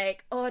going I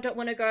don't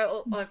want to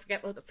go. I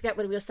forget what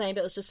he was saying,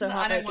 but it was just so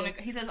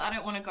heartbreaking. He says, I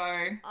don't want to go.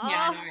 Yeah,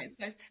 I know. It's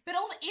so, but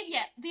also,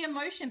 the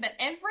emotion, but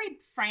every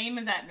frame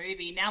of that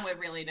movie, now we're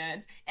really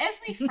nerds,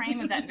 every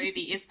frame of that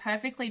movie is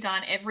perfectly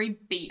done. Every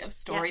beat of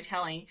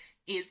storytelling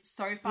is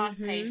so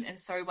fast-paced and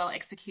so well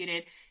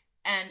executed.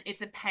 And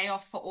it's a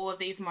payoff for all of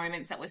these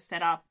moments that were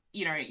set up,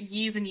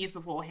 years and years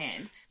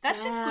beforehand.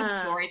 That's just good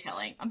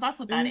storytelling. That's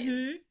what that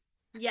is.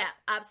 Yeah,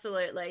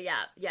 absolutely. Yeah.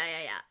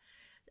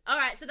 All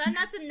right, so then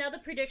that's another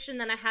prediction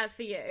that I have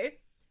for you.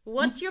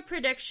 What's your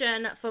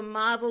prediction for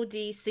Marvel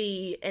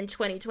DC in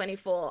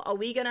 2024? Are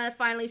we going to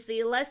finally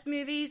see less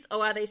movies,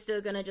 or are they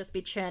still going to just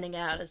be churning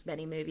out as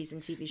many movies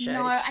and TV shows?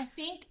 No, I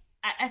think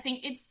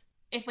it's,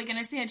 if we're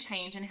going to see a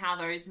change in how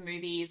those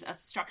movies are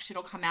structured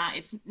or come out,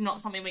 it's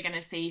not something we're going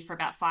to see for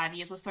about 5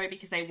 years or so,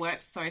 because they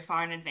worked so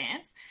far in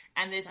advance,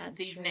 and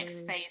these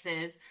next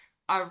phases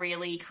are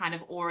really kind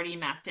of already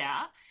mapped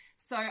out.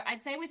 So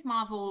I'd say with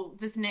Marvel,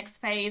 this next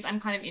phase, I'm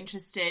kind of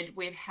interested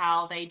with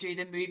how they do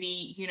the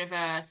movie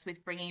universe,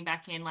 with bringing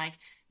back in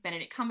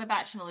Benedict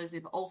Cumberbatch and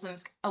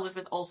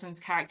Elizabeth Olsen's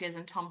characters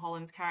and Tom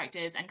Holland's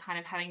characters, and kind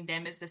of having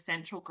them as the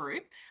central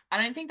group.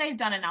 I don't think they've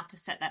done enough to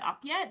set that up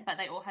yet, but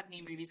they all have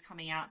new movies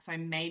coming out, so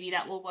maybe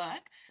that will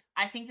work.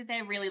 I think that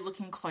they're really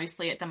looking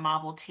closely at the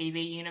Marvel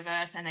TV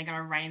universe, and they're going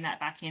to rein that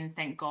back in,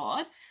 thank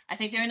God. I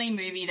think the only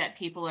movie that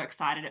people are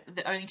excited,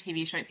 the only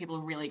TV show people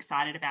are really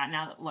excited about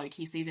now that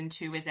Loki season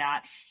 2 is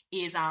out,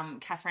 is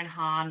Catherine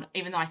Hahn,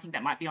 even though I think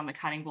that might be on the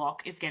cutting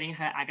block, is getting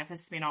her Agatha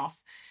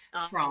spin-off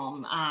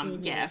from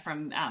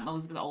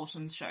Elizabeth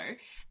Olsen's show.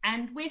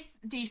 And with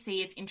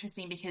DC, it's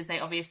interesting because they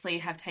obviously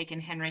have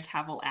taken Henry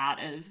Cavill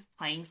out of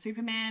playing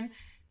Superman.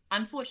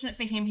 Unfortunate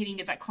for him, he didn't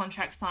get that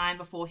contract signed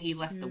before he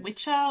left The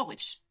Witcher,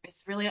 which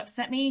has really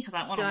upset me because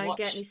I want to watch. Don't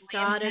get me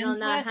started on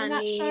that,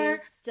 honey.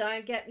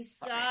 Don't get me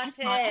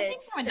started. I've been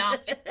through enough.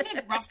 It's been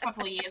a rough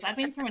couple of years. I've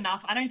been through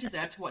enough. I don't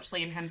deserve to watch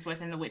Liam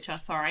Hemsworth in The Witcher.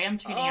 Sorry, I'm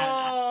tuning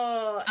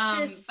out of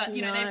that.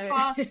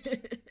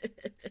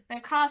 But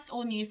they've cast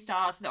all new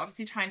stars. So they're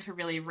obviously trying to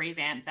really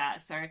revamp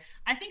that. So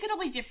I think it'll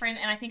be different,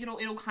 and I think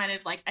it'll kind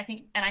of I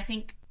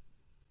think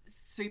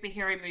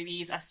superhero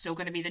movies are still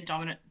going to be a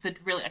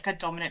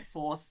dominant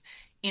force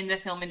in the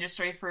film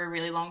industry for a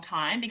really long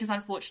time, because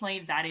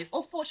unfortunately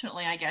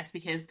fortunately, I guess,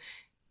 because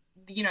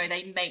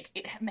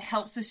it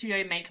helps the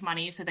studio make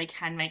money so they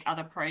can make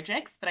other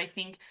projects, but I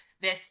think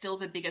they're still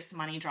the biggest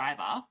money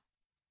driver.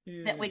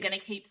 That we're going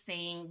to keep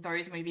seeing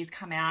those movies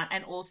come out,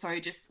 and also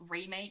just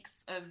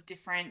remakes of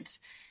different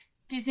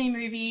Disney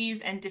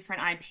movies and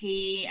different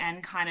IP,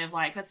 and kind of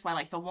that's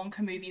why the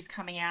Wonka movies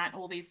coming out,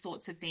 all these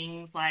sorts of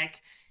things,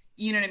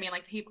 you know what I mean?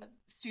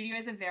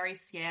 Studios are very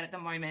scared at the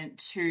moment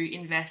to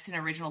invest in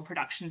original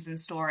productions and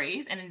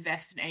stories, and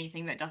invest in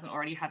anything that doesn't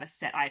already have a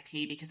set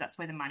IP, because that's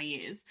where the money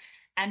is.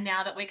 And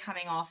now that we're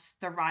coming off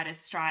the writer's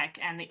strike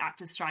and the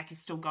actor's strike is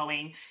still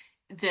going,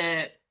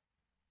 the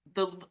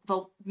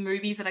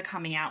movies that are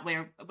coming out,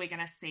 where we're going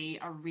to see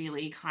a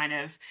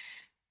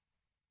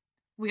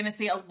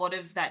lot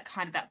of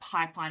that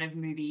pipeline of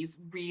movies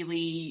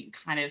really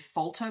kind of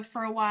falter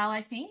for a while,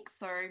 I think.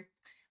 So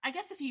I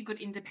guess a few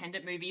good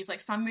independent movies. Like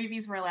some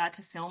movies were allowed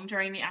to film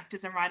during the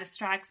actors and writers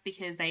strikes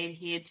because they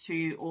adhered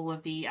to all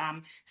of the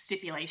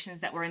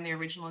stipulations that were in the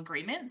original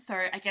agreement. So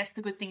I guess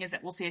the good thing is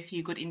that we'll see a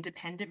few good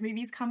independent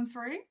movies come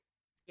through.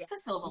 Yeah. It's a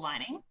silver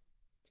lining.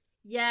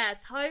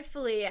 Yes,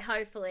 hopefully.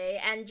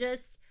 And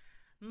just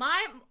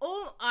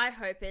all I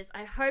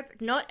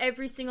hope not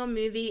every single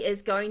movie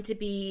is going to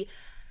be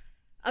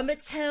a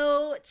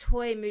Mattel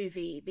toy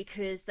movie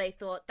because they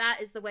thought that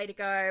is the way to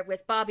go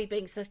with Barbie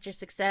being such a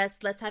success.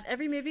 Let's have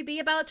every movie be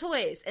about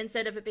toys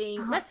instead of it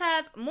being, let's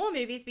have more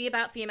movies be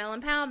about female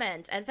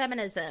empowerment and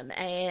feminism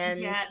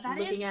and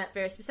looking at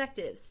various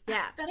perspectives.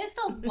 Yeah. That is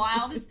the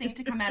wildest thing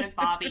to come out of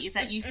Barbie is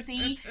that you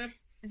see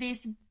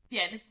this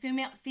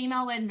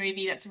female-led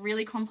movie that's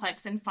really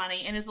complex and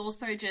funny and is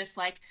also just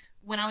like,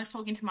 when I was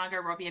talking to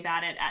Margot Robbie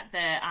about it at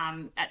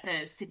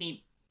the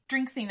Sydney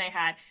drink scene they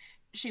had,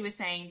 she was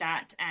saying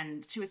that,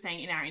 and she was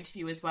saying in our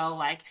interview as well,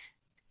 like,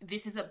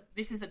 this is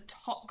a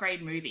top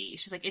grade movie.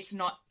 She's like, it's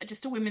not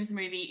just a women's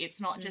movie.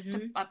 It's not just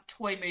a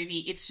toy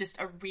movie. It's just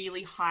a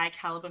really high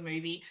caliber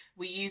movie.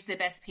 We used the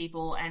best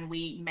people and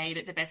we made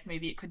it the best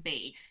movie it could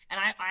be. And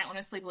I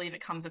honestly believe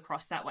it comes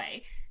across that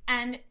way.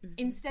 And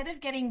instead of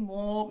getting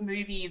more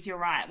movies, you're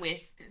right,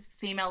 with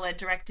female-led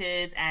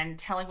directors and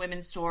telling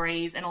women's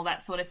stories and all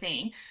that sort of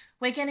thing,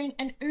 we're getting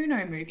an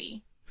Uno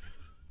movie.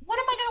 What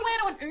am I going to wear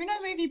to an Uno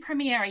movie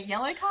premiere? A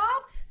yellow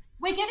card?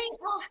 We're getting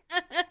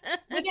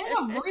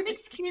a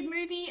Rubik's Cube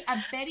movie,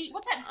 a Betty...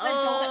 What's that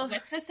doll that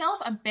wets herself?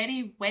 A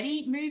Betty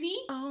Weddy movie?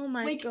 Oh,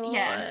 my God.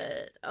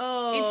 Yeah.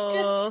 It's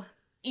just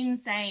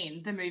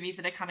insane, the movies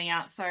that are coming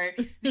out. So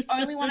the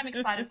only one I'm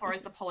excited for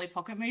is the Polly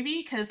Pocket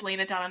movie because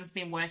Lena Dunham's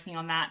been working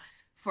on that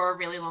for a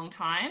really long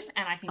time,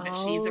 and I think that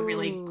she's a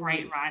really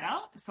great writer.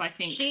 So I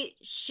think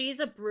she's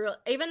a brilliant.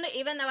 Even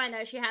though I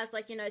know she has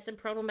some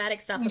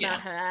problematic stuff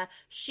about her,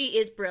 she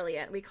is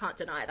brilliant. We can't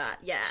deny that.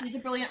 Yeah, she's a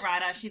brilliant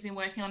writer. She's been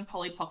working on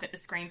Polly Pocket, the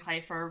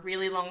screenplay, for a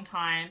really long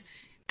time,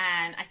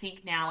 and I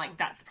think now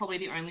that's probably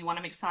the only one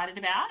I'm excited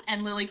about.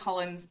 And Lily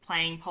Collins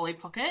playing Polly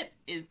Pocket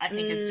is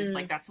just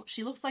like that's what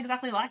she looks like,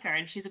 exactly like her,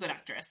 and she's a good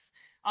actress.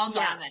 I'll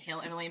die on that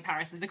hill. Emily in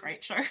Paris is a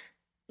great show.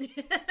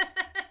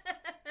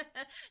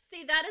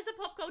 See, that is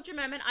a pop culture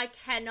moment I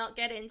cannot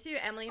get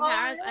into. Emily in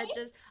Paris,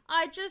 really?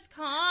 I just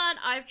can't.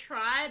 I've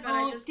tried, but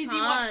I just can't. Did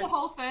you watch the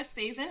whole first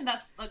season?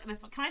 That's what can I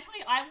tell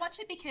you? I watch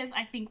it because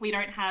I think we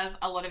don't have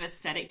a lot of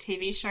aesthetic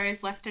TV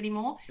shows left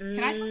anymore.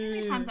 Can I tell you how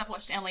many times I've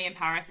watched Emily in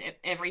Paris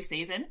every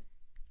season?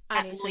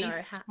 I need to know. At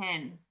least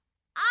 10.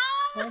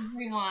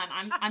 Everyone.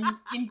 I'm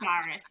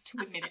embarrassed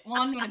to admit it.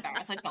 Well, I'm not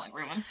embarrassed. I tell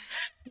everyone.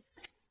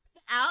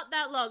 Out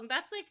that long.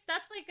 That's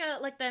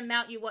like the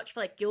amount you watch for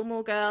like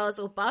Gilmore Girls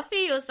or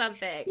Buffy or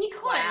something.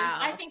 Because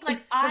I think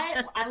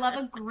I love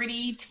a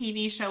gritty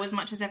TV show as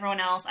much as everyone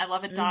else. I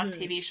love a dark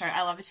TV show.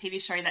 I love a TV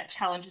show that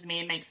challenges me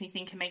and makes me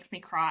think and makes me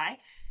cry.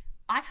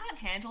 I can't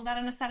handle that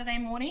on a Saturday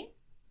morning.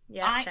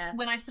 Yeah,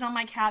 when I sit on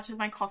my couch with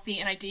my coffee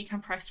and I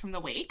decompress from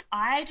the week,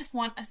 I just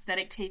want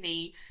aesthetic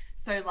TV.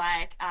 So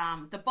like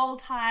The Bold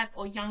Type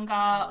or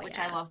Younger, which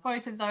I love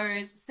both of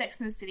those, Sex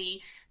and the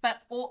City,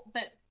 but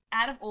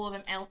out of all of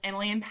them,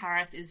 Emily in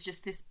Paris is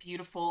just this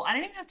beautiful... I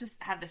don't even have to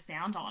have the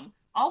sound on.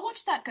 I'll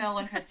watch that girl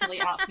in her silly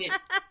outfit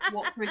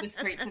walk through the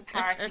streets of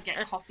Paris and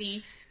get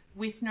coffee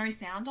with no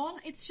sound on.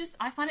 It's just...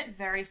 I find it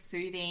very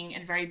soothing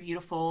and very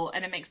beautiful,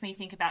 and it makes me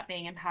think about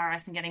being in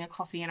Paris and getting a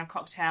coffee and a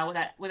cocktail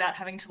without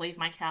having to leave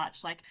my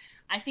couch. Like,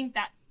 I think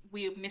that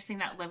we're missing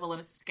that level of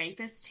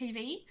escapist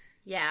TV.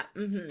 Yeah.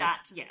 Mm-hmm.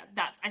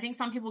 I think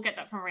some people get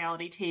that from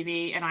reality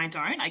TV and I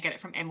don't. I get it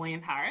from Emily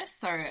in Paris.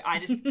 So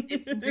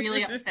it's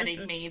really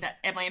upsetting me that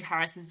Emily in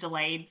Paris has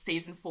delayed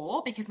season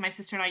 4 because my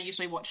sister and I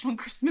usually watch it on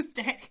Christmas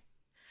Day.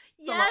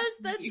 Yes,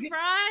 that's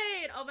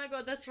right. Oh my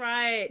God, that's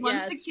right.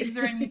 Once the kids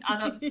are in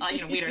other,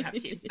 we don't have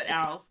kids, but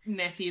our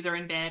nephews are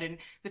in bed and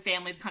the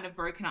family's kind of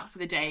broken up for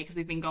the day because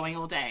we've been going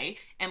all day.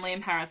 Emily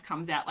in Paris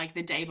comes out like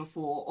the day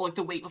before or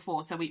the week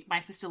before. So my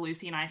sister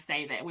Lucy and I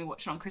save it and we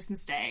watch it on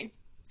Christmas Day.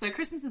 So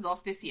Christmas is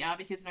off this year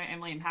because no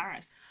Emily in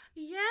Paris.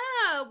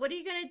 Yeah, what are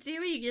you going to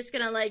do? Are you just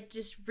going to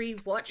just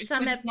rewatch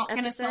some episodes? We're not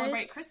going to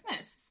celebrate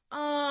Christmas.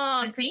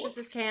 Oh, Christmas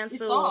is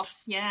cancelled. It's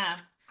off, yeah.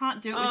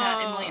 Can't do it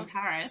without Emily in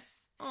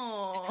Paris.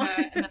 Oh.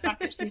 And the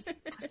fact that she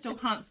still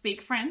can't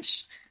speak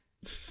French.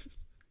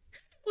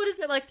 What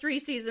is it, like 3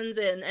 seasons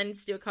in and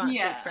still can't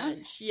speak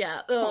French? Yeah.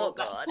 Oh,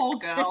 God. Poor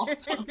girl.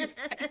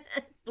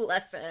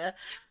 Bless her.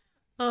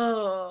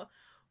 Oh.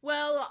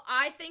 Well,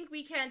 I think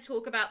we can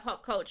talk about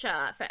pop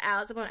culture for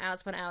hours upon hours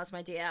upon hours,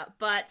 my dear,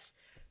 but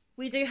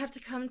we do have to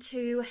come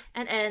to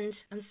an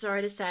end, I'm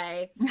sorry to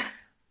say.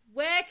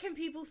 Where can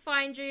people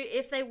find you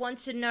if they want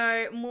to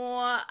know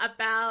more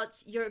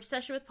about your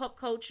obsession with pop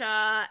culture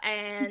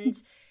and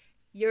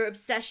your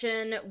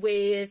obsession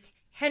with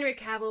Henry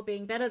Cavill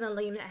being better than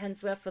Liam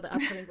Hemsworth for the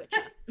upcoming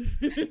Witcher?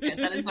 Yes,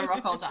 that is the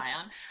rock I'll die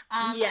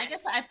on. Yes. I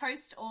guess I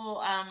post all,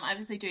 I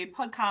obviously do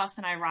podcasts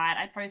and I write.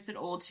 I post it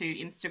all to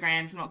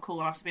Instagram. I'm not cool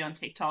enough to be on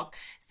TikTok.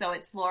 So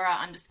it's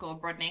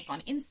Laura_Brodnik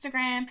on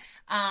Instagram.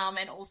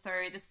 And also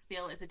The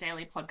Spill is a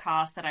daily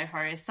podcast that I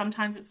host.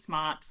 Sometimes it's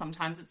smart,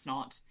 sometimes it's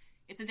not.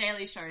 it's a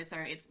daily show, so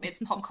it's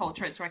pop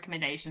culture, it's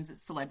recommendations,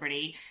 it's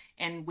celebrity,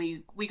 and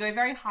we go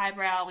very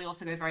highbrow, we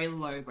also go very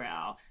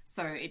lowbrow.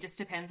 So it just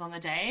depends on the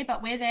day,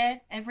 but we're there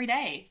every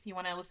day if you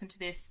want to listen to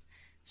this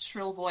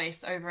shrill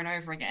voice over and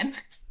over again.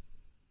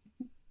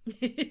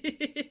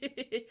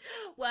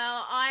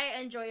 Well, I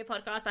enjoy your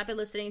podcast. I've been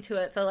listening to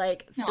it for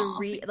like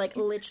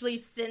literally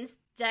since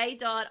day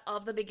dot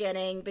of the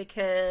beginning,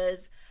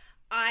 because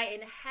I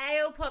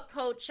inhale pop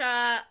culture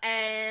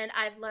and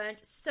I've learned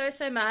so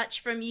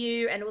much from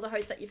you and all the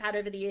hosts that you've had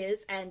over the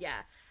years. And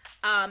yeah,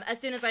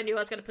 as soon as I knew I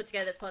was going to put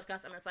together this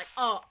podcast, I'm just like,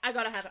 oh, I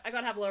gotta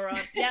have Laura on.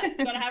 Yep,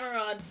 gotta have her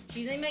on.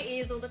 She's in my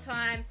ears all the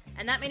time.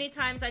 And that many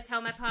times I tell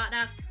my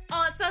partner,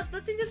 oh, so I was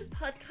listening to this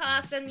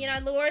podcast and, you know,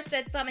 Laura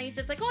said something. He's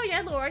just like, oh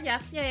yeah, Laura, yeah.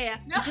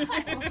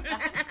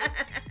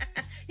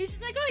 He's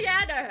just like, oh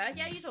yeah, I know her.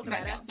 Yeah, you talk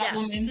about her. That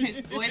woman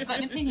who's always got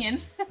an opinion.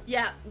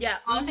 Yeah.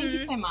 Oh, thank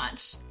you so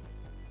much.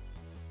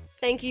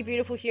 Thank you,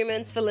 beautiful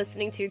humans, for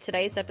listening to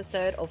today's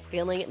episode of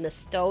Feeling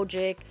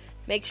Nostalgic.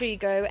 Make sure you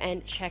go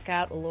and check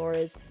out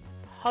Laura's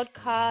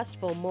podcast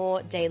for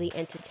more daily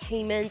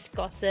entertainment,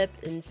 gossip,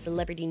 and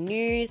celebrity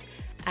news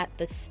at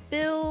The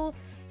Spill.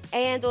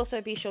 And also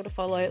be sure to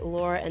follow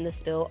Laura and The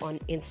Spill on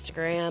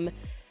Instagram.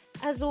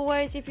 As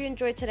always, if you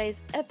enjoyed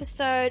today's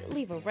episode,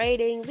 leave a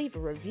rating, leave a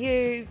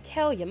review,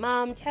 tell your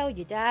mum, tell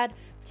your dad,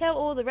 tell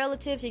all the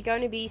relatives you're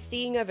going to be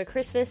seeing over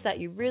Christmas that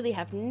you really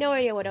have no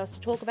idea what else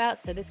to talk about,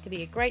 so this could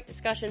be a great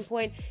discussion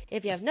point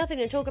if you have nothing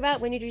to talk about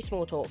when you do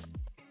small talk.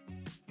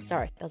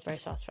 Sorry, that was very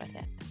fast right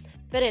there.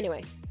 But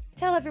anyway,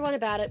 tell everyone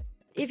about it.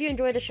 If you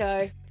enjoy the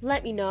show,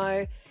 let me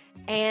know,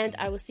 and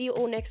I will see you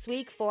all next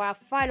week for our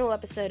final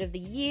episode of the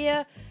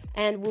year,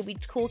 and we'll be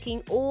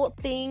talking all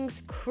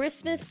things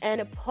Christmas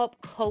and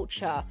pop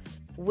culture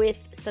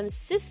with some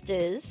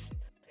sisters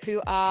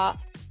who are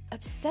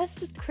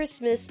obsessed with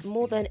Christmas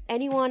more than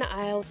anyone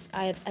else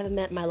I have ever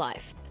met in my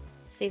life.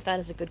 See if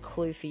that is a good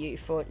clue for you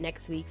for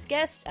next week's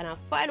guest and our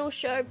final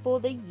show for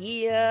the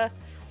year.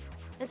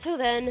 Until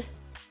then,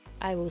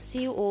 I will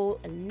see you all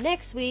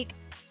next week.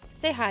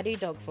 Say hi to your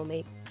dog for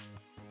me.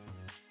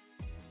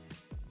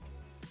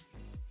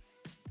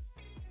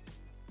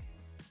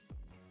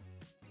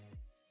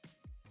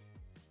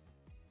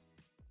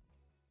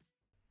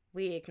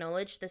 We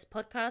acknowledge this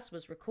podcast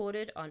was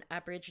recorded on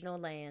Aboriginal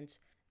land.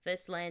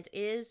 This land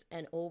is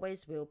and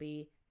always will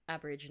be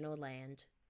Aboriginal land.